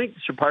 I think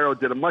Shapiro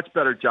did a much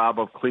better job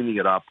of cleaning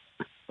it up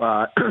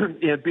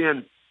and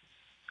being,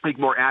 I think,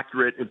 more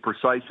accurate and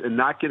precise and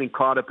not getting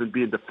caught up in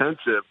being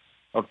defensive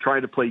of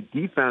trying to play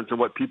defense on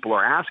what people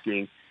are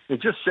asking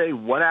and just say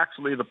what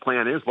actually the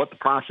plan is, what the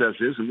process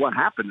is, and what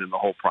happened in the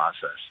whole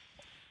process.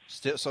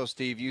 So,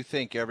 Steve, you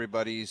think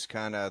everybody's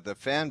the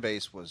fan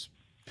base was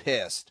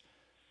pissed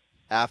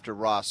after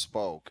Ross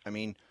spoke? I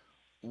mean,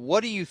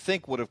 what do you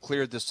think would have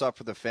cleared this up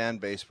for the fan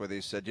base where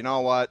they said, you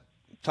know what?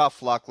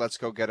 Tough luck, let's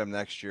go get him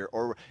next year?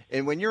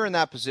 And when you're in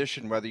that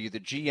position, whether you're the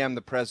GM,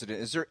 the president,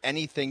 is there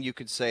anything you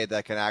could say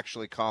that can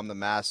actually calm the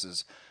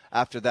masses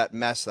after that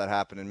mess that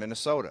happened in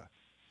Minnesota?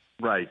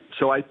 Right.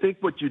 So I think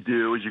what you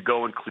do is you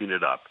go and clean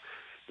it up.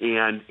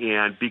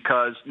 And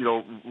because,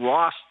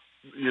 Ross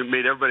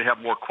made everybody have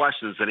more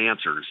questions than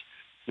answers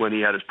when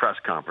he had his press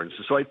conference.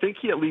 So I think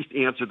he at least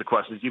answered the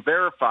questions. He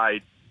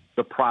verified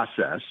the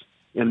process,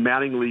 and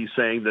Mattingly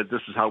saying that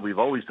this is how we've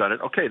always done it.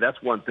 Okay,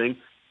 that's one thing.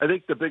 I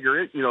think the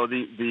bigger,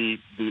 the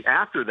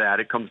after that,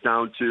 it comes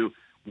down to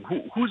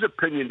whose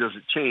opinion does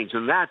it change,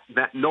 and that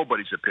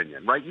nobody's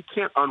opinion, right? You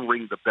can't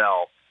unring the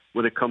bell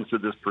when it comes to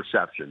this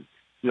perception.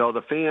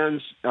 The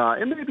fans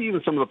and maybe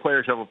even some of the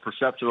players have a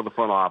perception of the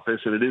front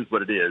office, and it is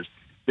what it is.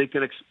 They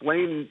can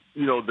explain,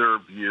 their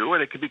view,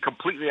 and it can be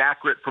completely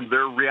accurate from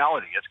their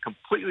reality. It's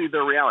completely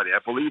their reality. I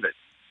believe it,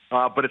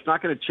 but it's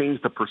not going to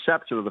change the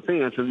perception of the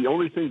fans. And the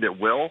only thing that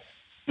will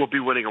be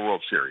winning a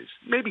World Series,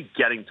 maybe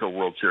getting to a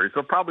World Series,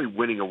 but probably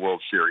winning a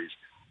World Series,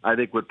 I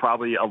think would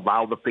probably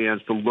allow the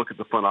fans to look at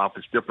the front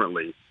office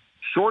differently.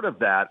 Short of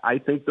that, I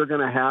think they're going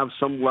to have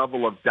some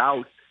level of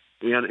doubt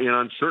and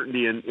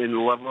uncertainty and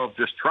a level of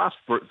distrust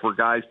for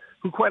guys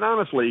who, quite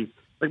honestly,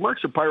 like Mark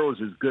Shapiro is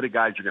as good a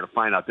guy as you're going to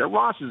find out there.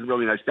 Ross is a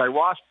really nice guy.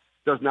 Ross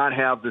does not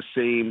have the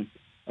same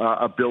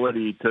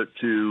ability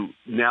to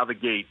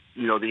navigate,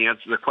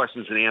 the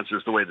questions and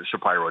answers the way that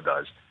Shapiro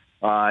does.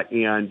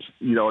 And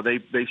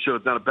they should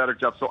have done a better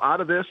job. So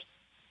out of this,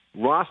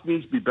 Ross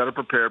needs to be better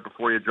prepared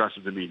before he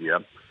addresses the media.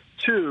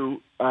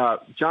 Two,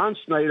 John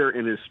Schenider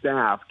and his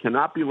staff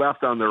cannot be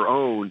left on their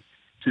own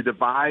to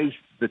devise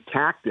the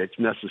tactics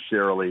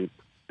necessarily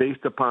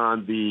based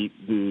upon the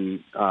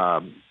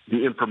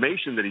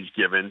information that he's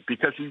given,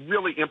 because he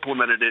really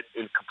implemented it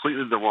in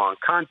completely the wrong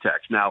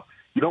context. Now,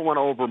 you don't want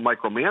to over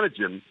micromanage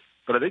him,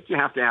 but I think you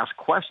have to ask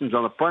questions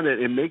on the front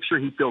end and make sure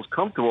he feels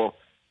comfortable.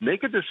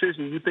 Make a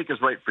decision you think is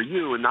right for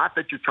you, and not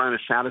that you're trying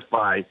to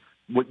satisfy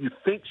what you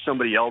think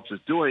somebody else is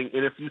doing.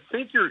 And if you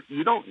think if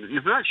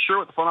you're not sure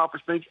what the front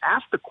office thinks,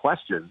 ask the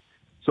question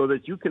so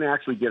that you can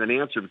actually get an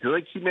answer.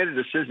 Because he made a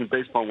decision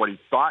based on what he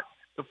thought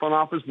the front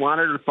office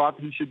wanted or thought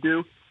that he should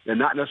do, and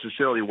not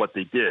necessarily what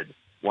they did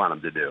want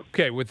him to do.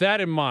 Okay, with that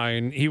in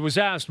mind, he was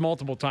asked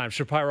multiple times,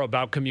 Shapiro,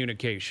 about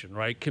communication,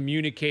 right?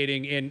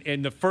 Communicating.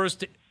 In the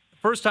first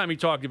time he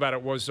talked about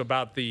it was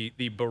about the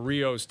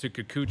Berrios to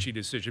Kikuchi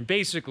decision.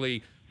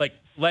 Basically, like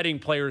letting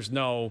players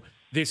know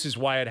this is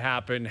why it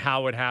happened,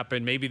 how it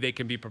happened, maybe they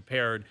can be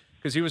prepared.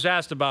 Because he was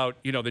asked about,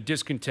 the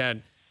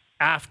discontent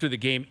after the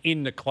game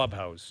in the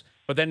clubhouse.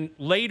 But then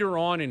later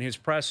on in his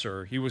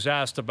presser, he was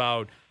asked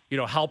about,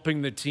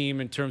 helping the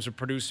team in terms of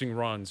producing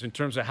runs, in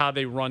terms of how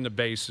they run the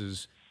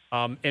bases,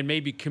 and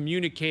maybe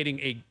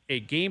communicating a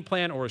game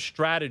plan or a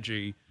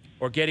strategy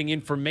or getting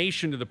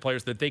information to the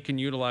players that they can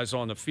utilize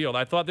on the field.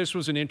 I thought this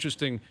was an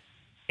interesting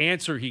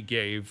answer he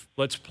gave.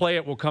 Let's play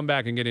it. We'll come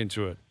back and get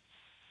into it.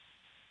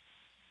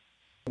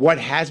 What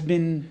has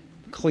been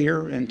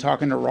clear in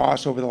talking to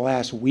Ross over the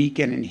last week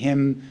and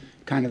him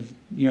kind of,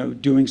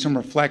 doing some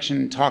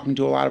reflection, talking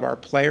to a lot of our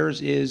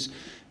players, is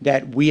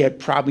that we had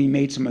probably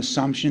made some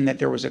assumption that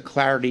there was a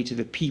clarity to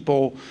the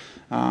people,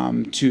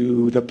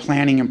 to the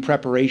planning and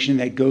preparation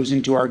that goes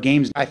into our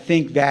games. I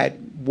think that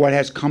what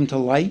has come to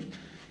light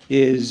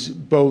is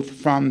both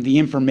from the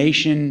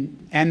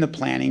information and the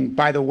planning,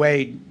 by the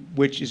way,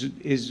 which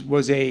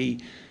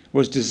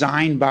was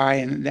designed by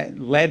and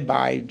led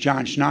by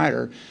John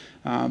Schenider.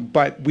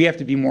 But we have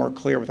to be more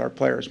clear with our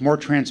players, more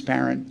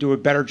transparent, do a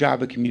better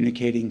job of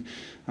communicating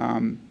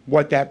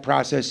what that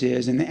process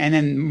is. And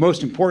then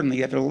most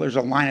importantly, if there's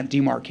a line of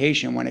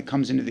demarcation when it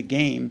comes into the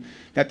game,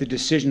 that the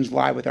decisions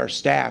lie with our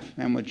staff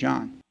and with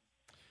John.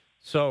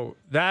 So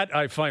that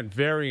I find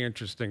very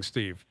interesting,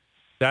 Steve.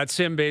 That's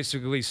him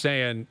basically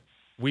saying,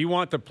 we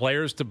want the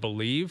players to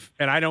believe,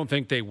 and I don't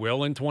think they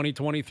will in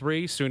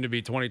 2023, soon to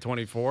be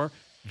 2024.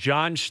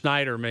 John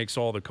Schenider makes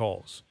all the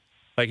calls.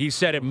 Like he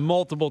said it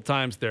multiple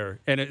times there.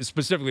 And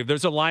specifically, if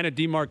there's a line of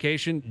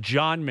demarcation,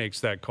 John makes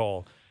that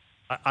call.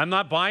 I'm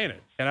not buying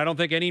it. And I don't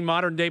think any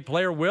modern day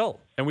player will.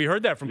 And we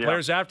heard that from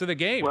players after the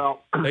game.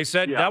 Well, they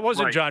said that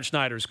wasn't right. John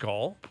Schneider's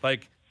call.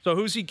 Like, so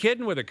who's he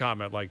kidding with a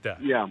comment like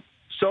that? Yeah.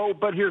 So,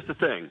 but here's the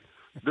thing.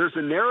 There's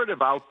a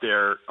narrative out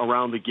there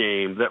around the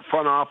game that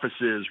front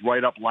offices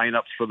write up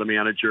lineups for the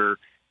manager.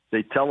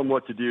 They tell them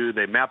what to do.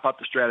 They map out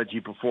the strategy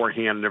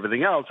beforehand and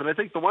everything else. And I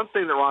think the one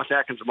thing that Ross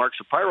Atkins and Mark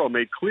Shapiro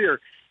made clear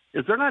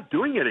is they're not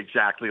doing it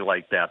exactly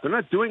like that. They're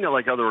not doing it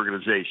like other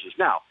organizations.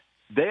 Now,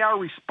 they are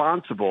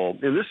responsible,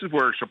 and this is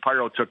where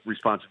Shapiro took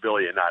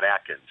responsibility and not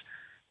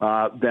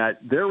Atkins, that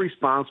they're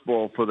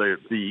responsible for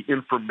the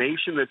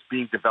information that's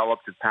being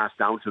developed and passed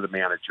down to the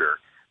manager.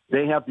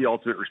 They have the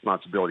ultimate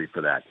responsibility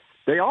for that.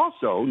 They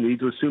also need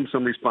to assume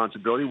some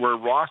responsibility where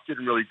Ross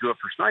didn't really do it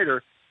for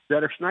Schneider,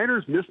 that if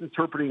Schneider's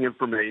misinterpreting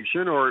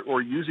information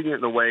or using it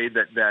in a way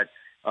that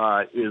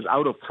is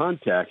out of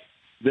context,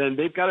 then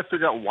they've got to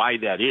figure out why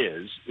that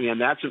is.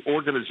 And that's an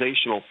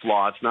organizational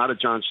flaw. It's not a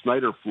John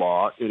Schneider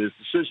flaw in his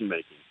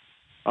decision-making.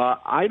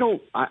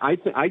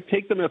 I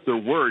take them at their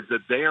word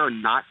that they are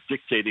not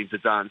dictating to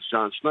John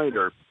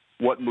Schneider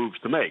what moves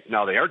to make.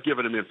 Now, they are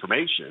giving him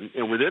information,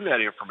 and within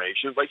that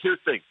information, like here's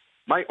the thing,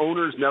 my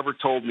owners never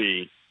told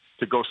me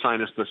to go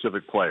sign a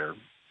specific player.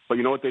 But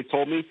you know what they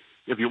told me?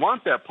 If you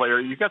want that player,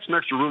 you got some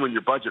extra room in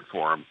your budget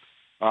for him,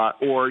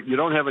 or you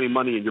don't have any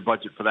money in your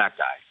budget for that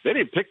guy. They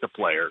didn't pick the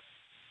player,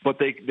 but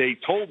they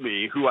told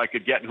me who I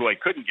could get and who I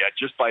couldn't get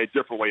just by a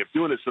different way of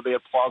doing it, so they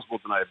have plausible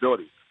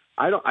deniability.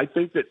 I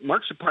think that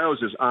Mark Shapiro is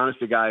as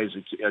honest a guy as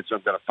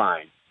I'm going to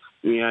find.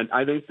 And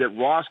I think that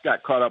Ross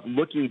got caught up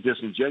looking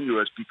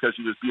disingenuous because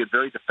he was being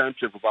very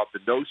defensive about the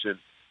notion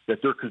that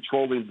they're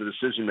controlling the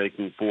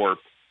decision-making for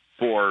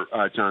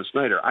John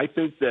Schneider. I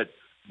think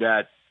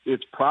that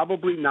it's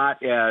probably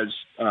not as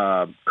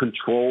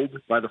controlled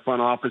by the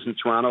front office in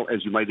Toronto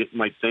as you might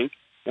think,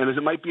 and as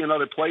it might be in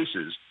other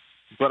places.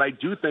 But I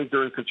do think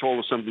they're in control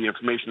of some of the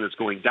information that's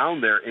going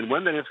down there. And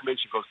when that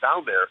information goes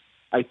down there,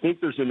 I think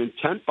there's an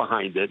intent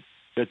behind it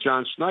that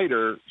John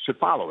Schneider should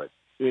follow it.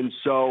 And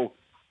so,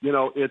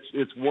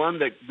 it's one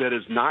that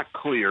is not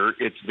clear.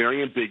 It's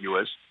very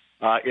ambiguous.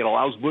 It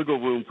allows wiggle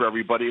room for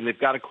everybody, and they've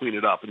got to clean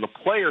it up. And the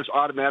players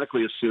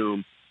automatically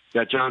assume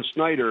that John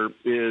Schneider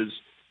is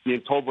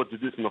being told what to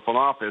do from the front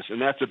office,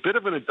 and that's a bit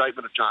of an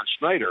indictment of John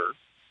Schneider,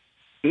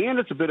 and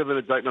it's a bit of an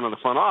indictment on the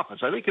front office.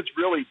 I think it's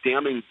really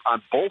damning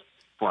on both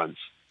fronts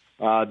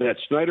that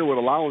Schneider would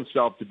allow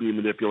himself to be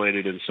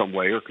manipulated in some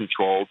way or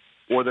controlled,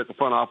 or that the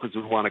front office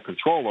would want to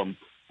control him.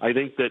 I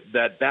think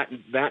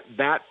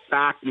that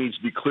fact needs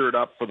to be cleared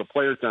up for the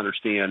players to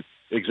understand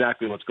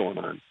exactly what's going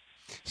on.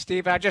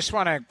 Steve, I just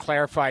want to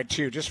clarify,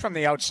 too, just from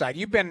the outside.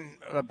 You've been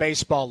a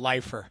baseball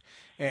lifer.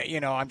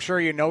 I'm sure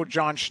you know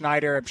John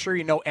Schneider. I'm sure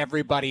you know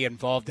everybody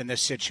involved in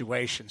this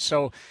situation.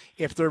 So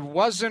if there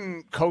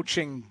wasn't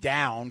coaching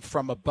down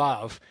from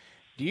above,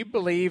 do you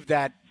believe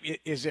that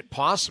is it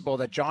possible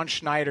that John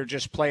Schneider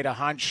just played a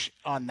hunch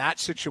on that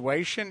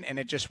situation and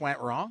it just went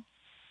wrong?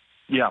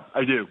 Yeah,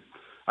 I do.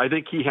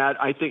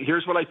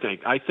 Here's what I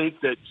think. I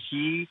think that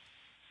he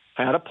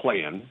had a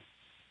plan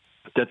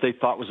that they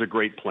thought was a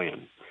great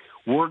plan.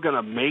 We're going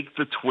to make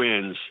the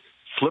Twins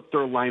flip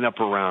their lineup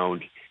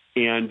around,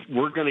 and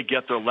we're going to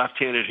get their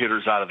left-handed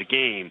hitters out of the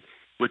game,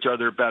 which are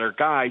their better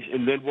guys,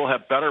 and then we'll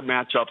have better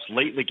matchups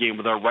late in the game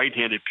with our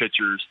right-handed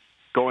pitchers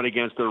going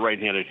against their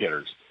right-handed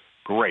hitters.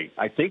 Great.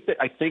 I think that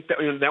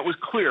that was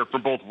clear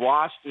from both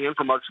Ross and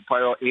from Mark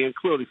Shapiro and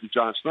clearly from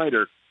John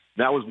Schneider.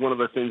 That was one of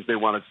the things they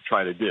wanted to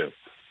try to do.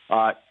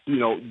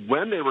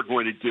 When they were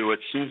going to do it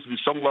seems to be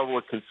some level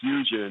of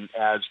confusion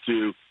as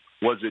to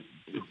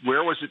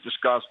where was it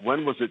discussed,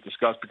 when was it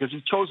discussed, because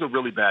he chose a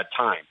really bad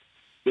time.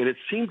 And it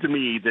seemed to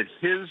me that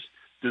his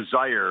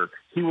desire,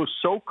 he was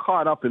so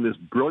caught up in this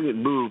brilliant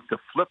move to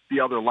flip the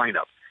other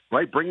lineup,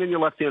 right? Bring in your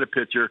left-handed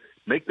pitcher,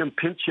 make them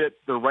pinch hit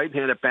the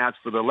right-handed bats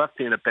for the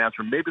left-handed bats,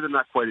 or maybe they're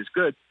not quite as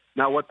good.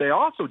 Now, what they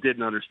also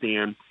didn't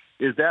understand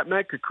is that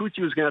Matt Kikuchi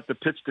was going to have to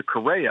pitch to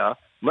Correa,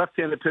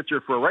 left-handed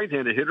pitcher for a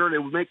right-handed hitter, and it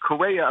would make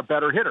Correa a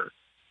better hitter,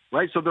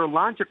 right? So their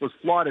logic was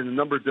flawed in a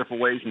number of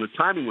different ways, and the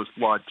timing was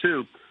flawed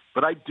too.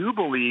 But I do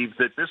believe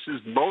that this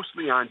is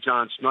mostly on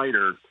John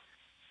Schneider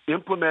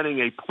implementing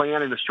a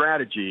plan and a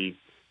strategy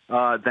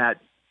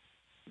that,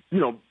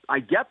 I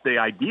get the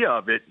idea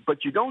of it,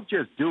 but you don't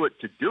just do it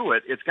to do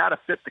it. It's got to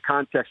fit the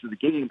context of the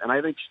game. And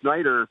I think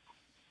Schneider,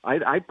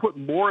 I put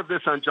more of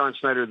this on John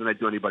Schneider than I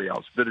do anybody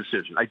else, the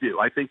decision. I do.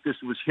 I think this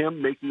was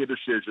him making a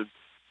decision.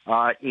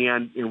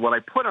 And what I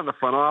put on the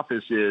front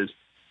office is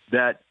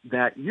that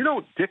you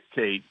don't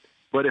dictate,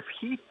 but if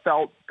he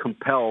felt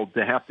compelled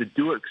to have to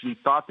do it because he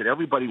thought that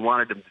everybody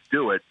wanted him to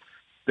do it,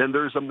 then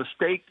there's a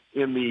mistake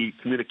in the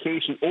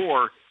communication,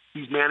 or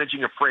he's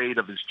managing afraid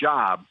of his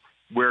job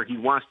where he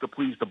wants to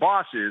please the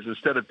bosses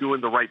instead of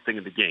doing the right thing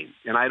in the game.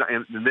 And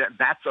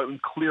that's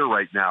unclear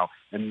right now,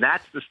 and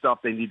that's the stuff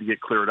they need to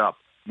get cleared up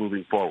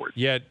moving forward.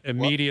 Yet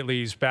immediately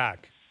he's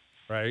back,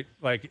 right?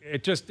 Like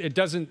it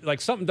doesn't,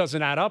 like something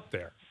doesn't add up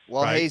there.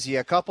 Well, right? Hazy,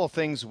 a couple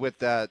things with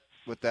that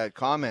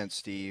comment,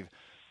 Steve.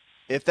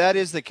 If that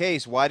is the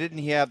case, why didn't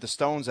he have the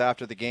stones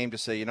after the game to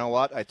say, you know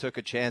what, I took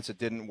a chance, it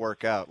didn't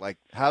work out? Like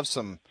have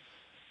some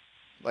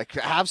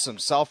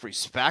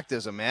self-respect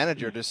as a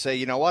manager to say,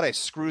 you know what, I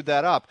screwed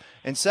that up.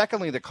 And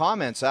secondly, the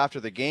comments after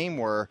the game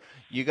were,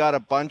 you got a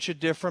bunch of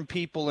different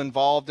people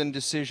involved in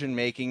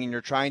decision-making and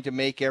you're trying to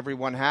make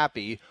everyone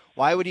happy.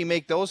 Why would he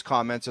make those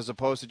comments as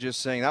opposed to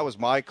just saying, that was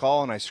my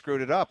call and I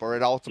screwed it up, or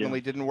it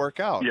ultimately didn't work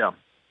out?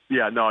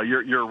 Yeah, no,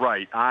 you're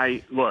right.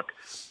 Look,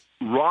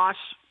 Ross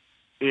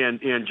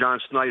and John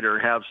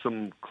Schenider have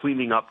some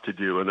cleaning up to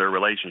do in their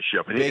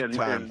relationship.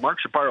 And Mark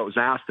Shapiro was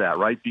asked that,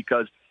 right?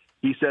 Because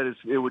he said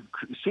it would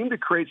seem to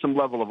create some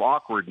level of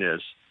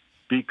awkwardness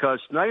because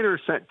Schenider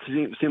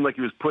seemed like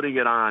he was putting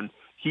it on.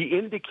 He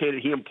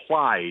indicated, he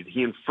implied,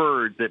 he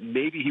inferred that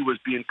maybe he was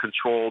being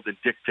controlled and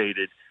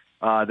dictated,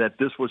 that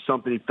this was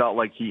something he felt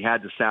like he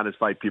had to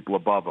satisfy people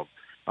above him.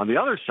 On the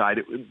other side,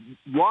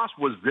 Ross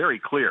was very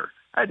clear.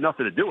 I had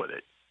nothing to do with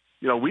it.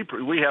 You know, we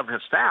have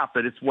his staff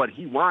that it's what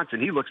he wants,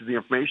 and he looks at the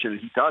information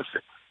and he does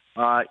it.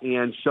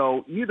 And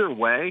so either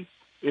way,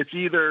 it's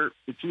either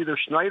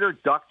Schenider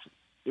ducked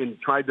and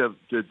tried to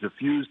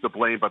diffuse the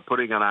blame by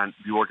putting it on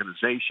the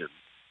organization,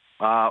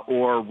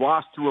 or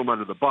Ross threw him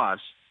under the bus.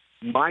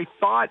 My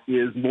thought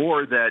is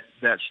more that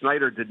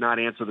Schenider did not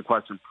answer the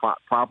question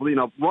properly. You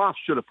know, Ross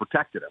should have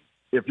protected him.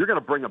 If you're going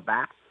to bring him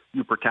back,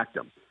 you protect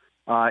him.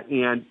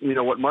 And, you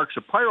know, what Mark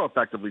Shapiro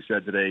effectively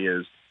said today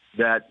is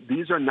that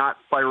these are not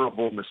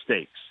fireable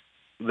mistakes.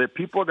 That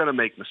people are going to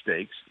make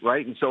mistakes,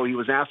 right? And so he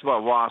was asked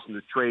about Ross and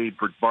the trade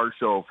for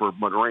Barshow, for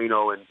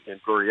Moreno and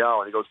Gurriel,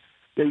 and he goes,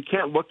 yeah, you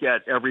can't look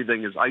at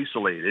everything as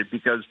isolated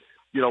because,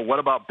 you know, what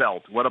about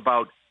Belt? What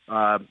about,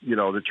 you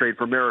know, the trade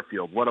for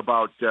Merrifield? What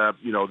about,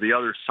 you know, the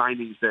other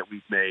signings that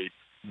we've made?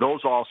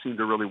 Those all seem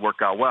to really work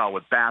out well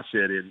with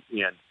Bassett and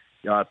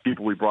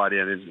people we brought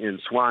in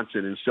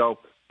Swanson. And so,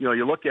 you know,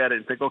 you look at it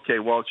and think, okay,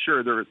 well, sure,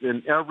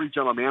 and every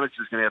general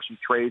manager is going to have some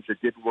trades that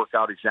didn't work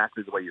out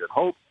exactly the way you had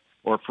hoped,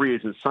 or free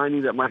agent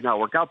signing that might not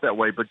work out that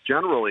way. But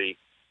generally,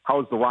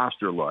 how's the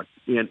roster look?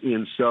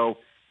 And so,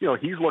 you know,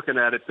 he's looking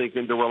at it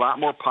thinking there were a lot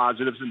more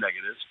positives and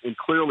negatives, and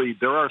clearly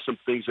there are some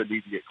things that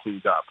need to get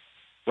cleaned up,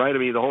 right? I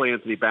mean, the whole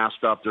Anthony Bass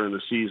stuff during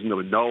the season, the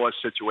Noah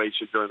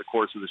situation during the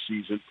course of the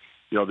season,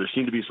 you know, there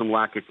seemed to be some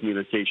lack of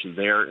communication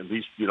there, at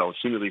least, you know,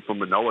 seemingly from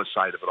the Noah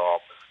side of it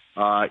all.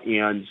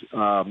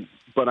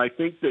 But I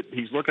think that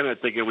he's looking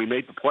at thinking we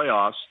made the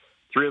playoffs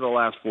 3 of the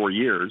last 4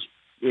 years.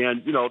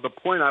 And, you know, the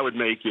point I would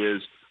make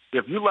is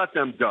if you let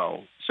them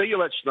go, say you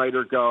let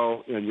Schenider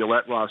go and you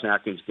let Ross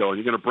Atkins go, and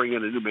you're going to bring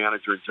in a new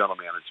manager and general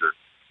manager.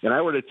 And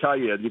I were to tell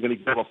you, you're going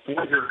to give a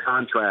 4-year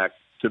contract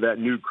to that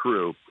new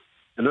crew,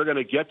 and they're going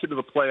to get you to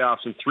the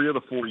playoffs in 3 of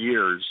the 4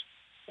 years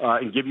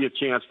and give you a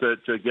chance to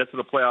get to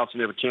the playoffs and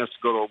have a chance to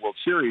go to a World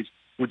Series.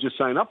 Would you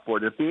sign up for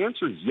it? If the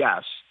answer is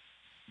yes,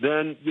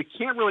 then you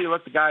can't really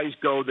let the guys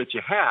go that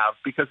you have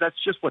because that's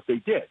just what they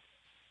did,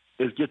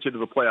 is get you to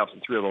the playoffs in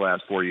 3 of the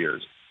last 4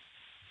 years.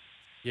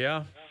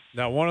 Yeah.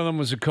 Now, one of them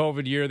was a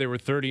COVID year. They were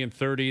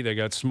 30-30. They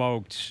got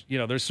smoked. You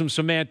know, there's some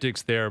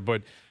semantics there,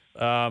 but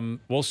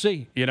we'll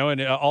see. You know, and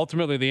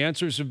ultimately the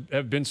answers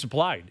have been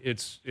supplied.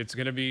 It's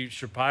going to be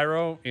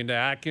Shapiro into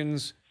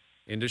Atkins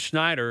into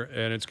Schenider,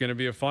 and it's going to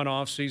be a fun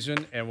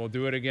offseason, and we'll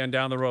do it again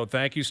down the road.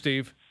 Thank you,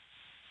 Steve.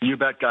 You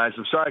bet, guys.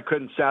 I'm sorry I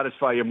couldn't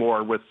satisfy you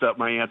more with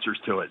my answers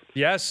to it.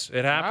 Yes,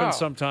 it happens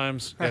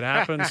sometimes. It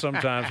happens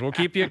sometimes. We'll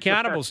keep you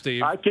accountable,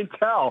 Steve. I can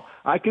tell.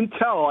 I can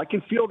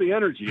feel the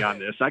energy on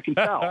this. I can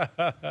tell.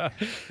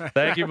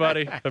 Thank you,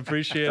 buddy.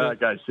 Appreciate it.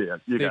 Guys, see you.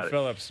 You got it. Steve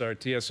Phillips, our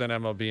TSN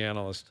MLB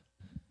analyst.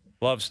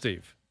 Love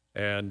Steve.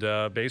 And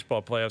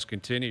baseball playoffs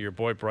continue. Your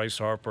boy Bryce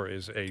Harper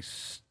is a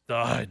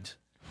stud.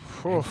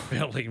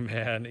 Philly,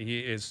 man, he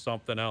is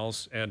something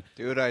else. And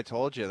dude, I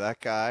told you that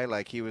guy,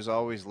 like, he was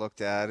always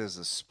looked at as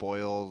a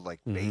spoiled, like,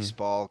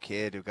 baseball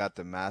kid who got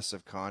the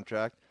massive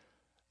contract.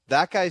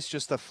 That guy's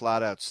just a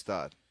flat out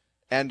stud.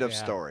 End of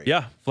story.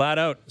 Yeah, flat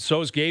out.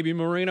 So is Gaby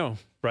Moreno,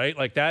 right?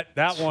 Like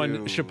that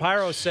one.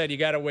 Shapiro said you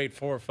got to wait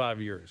 4 or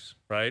 5 years,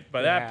 right?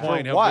 By that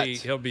point,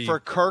 he'll be for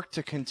Kirk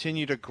to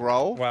continue to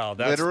grow. Wow,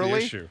 that's the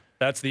issue.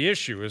 That's the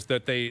issue, is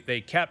that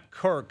they kept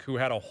Kirk, who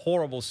had a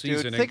horrible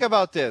season. Dude, think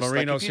about this.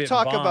 Moreno's like, if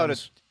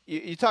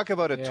you talk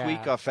about a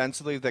tweak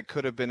offensively that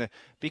could have been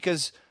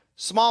because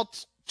small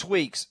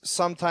tweaks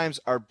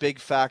sometimes are big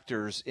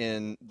factors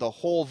in the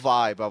whole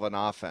vibe of an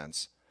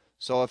offense.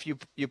 So if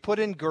you put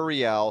in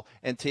Gurriel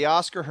and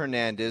Teoscar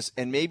Hernandez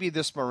and maybe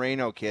this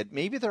Moreno kid,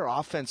 maybe their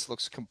offense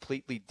looks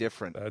completely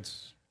different.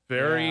 That's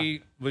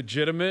Very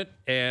legitimate,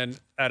 and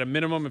at a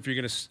minimum, if you're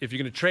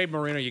gonna trade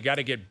Marino, you got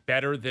to get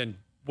better than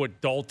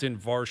what Dalton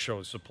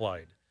Varsho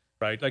supplied,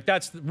 right? Like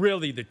that's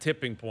really the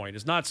tipping point.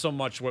 It's not so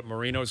much what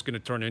Marino is going to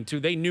turn into.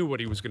 They knew what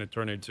he was going to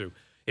turn into.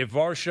 If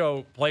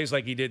Varsho plays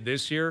like he did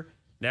this year,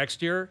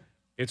 next year,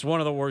 it's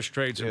one of the worst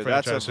trades in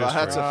franchise history.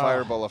 That's a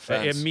fireable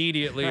offense.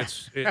 Immediately,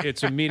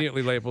 it's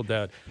immediately labeled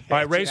that. All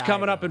right, race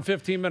coming up in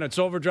 15 minutes.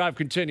 Overdrive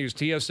continues.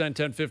 TSN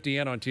 1050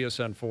 and on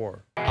TSN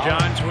 4.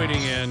 John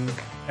tweeting in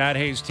at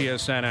Hayes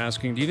TSN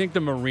asking, do you think the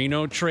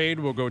Marino trade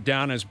will go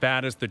down as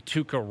bad as the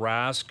Tuukka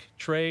Rask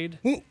trade?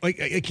 Well,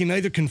 I can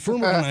neither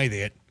confirm or deny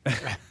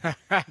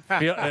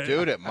that.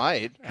 Dude, it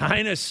might.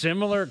 Kind of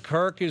similar.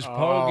 Kirk is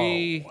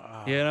Pogge.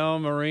 Wow. You know,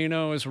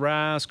 Marino is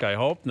Rask. I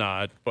hope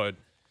not, but.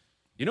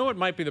 You know what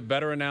might be the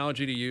better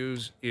analogy to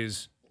use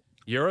is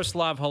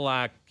Yaroslav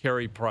Halak,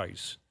 Carey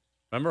Price.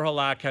 Remember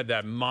Halak had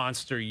that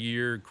monster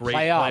year, great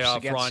playoff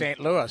against run. St.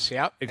 Louis,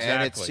 yep. Exactly.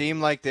 And it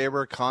seemed like they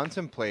were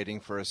contemplating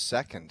for a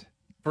second.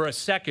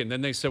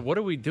 Then they said, what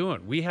are we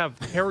doing? We have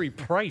Carey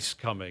Price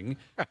coming.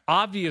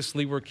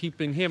 Obviously, we're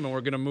keeping him, and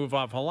we're going to move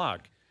off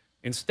Halak.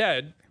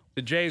 Instead,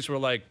 the Jays were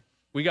like,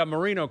 we got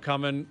Marino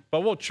coming,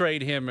 but we'll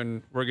trade him,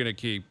 and we're going to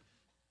keep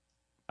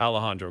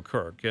Alejandro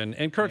Kirk.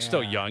 And Kirk's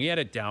still young. He had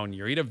a down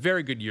year. He had a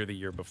very good year the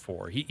year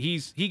before.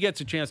 He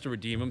gets a chance to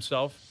redeem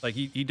himself. Like,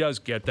 he does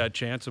get that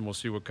chance, and we'll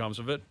see what comes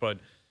of it, but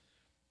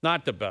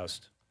not the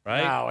best,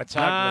 right? No, it's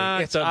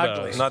ugly. It's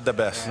ugly. Not the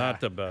best. Not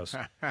the best.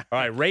 All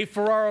right, Ray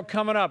Ferraro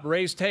coming up.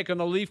 Ray's take on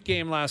the Leaf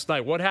game last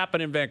night. What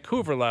happened in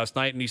Vancouver last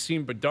night? And he's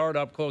seen Bedard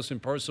up close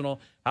and personal.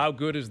 How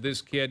good is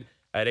this kid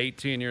at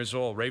 18 years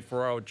old? Ray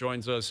Ferraro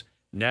joins us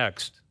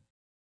next.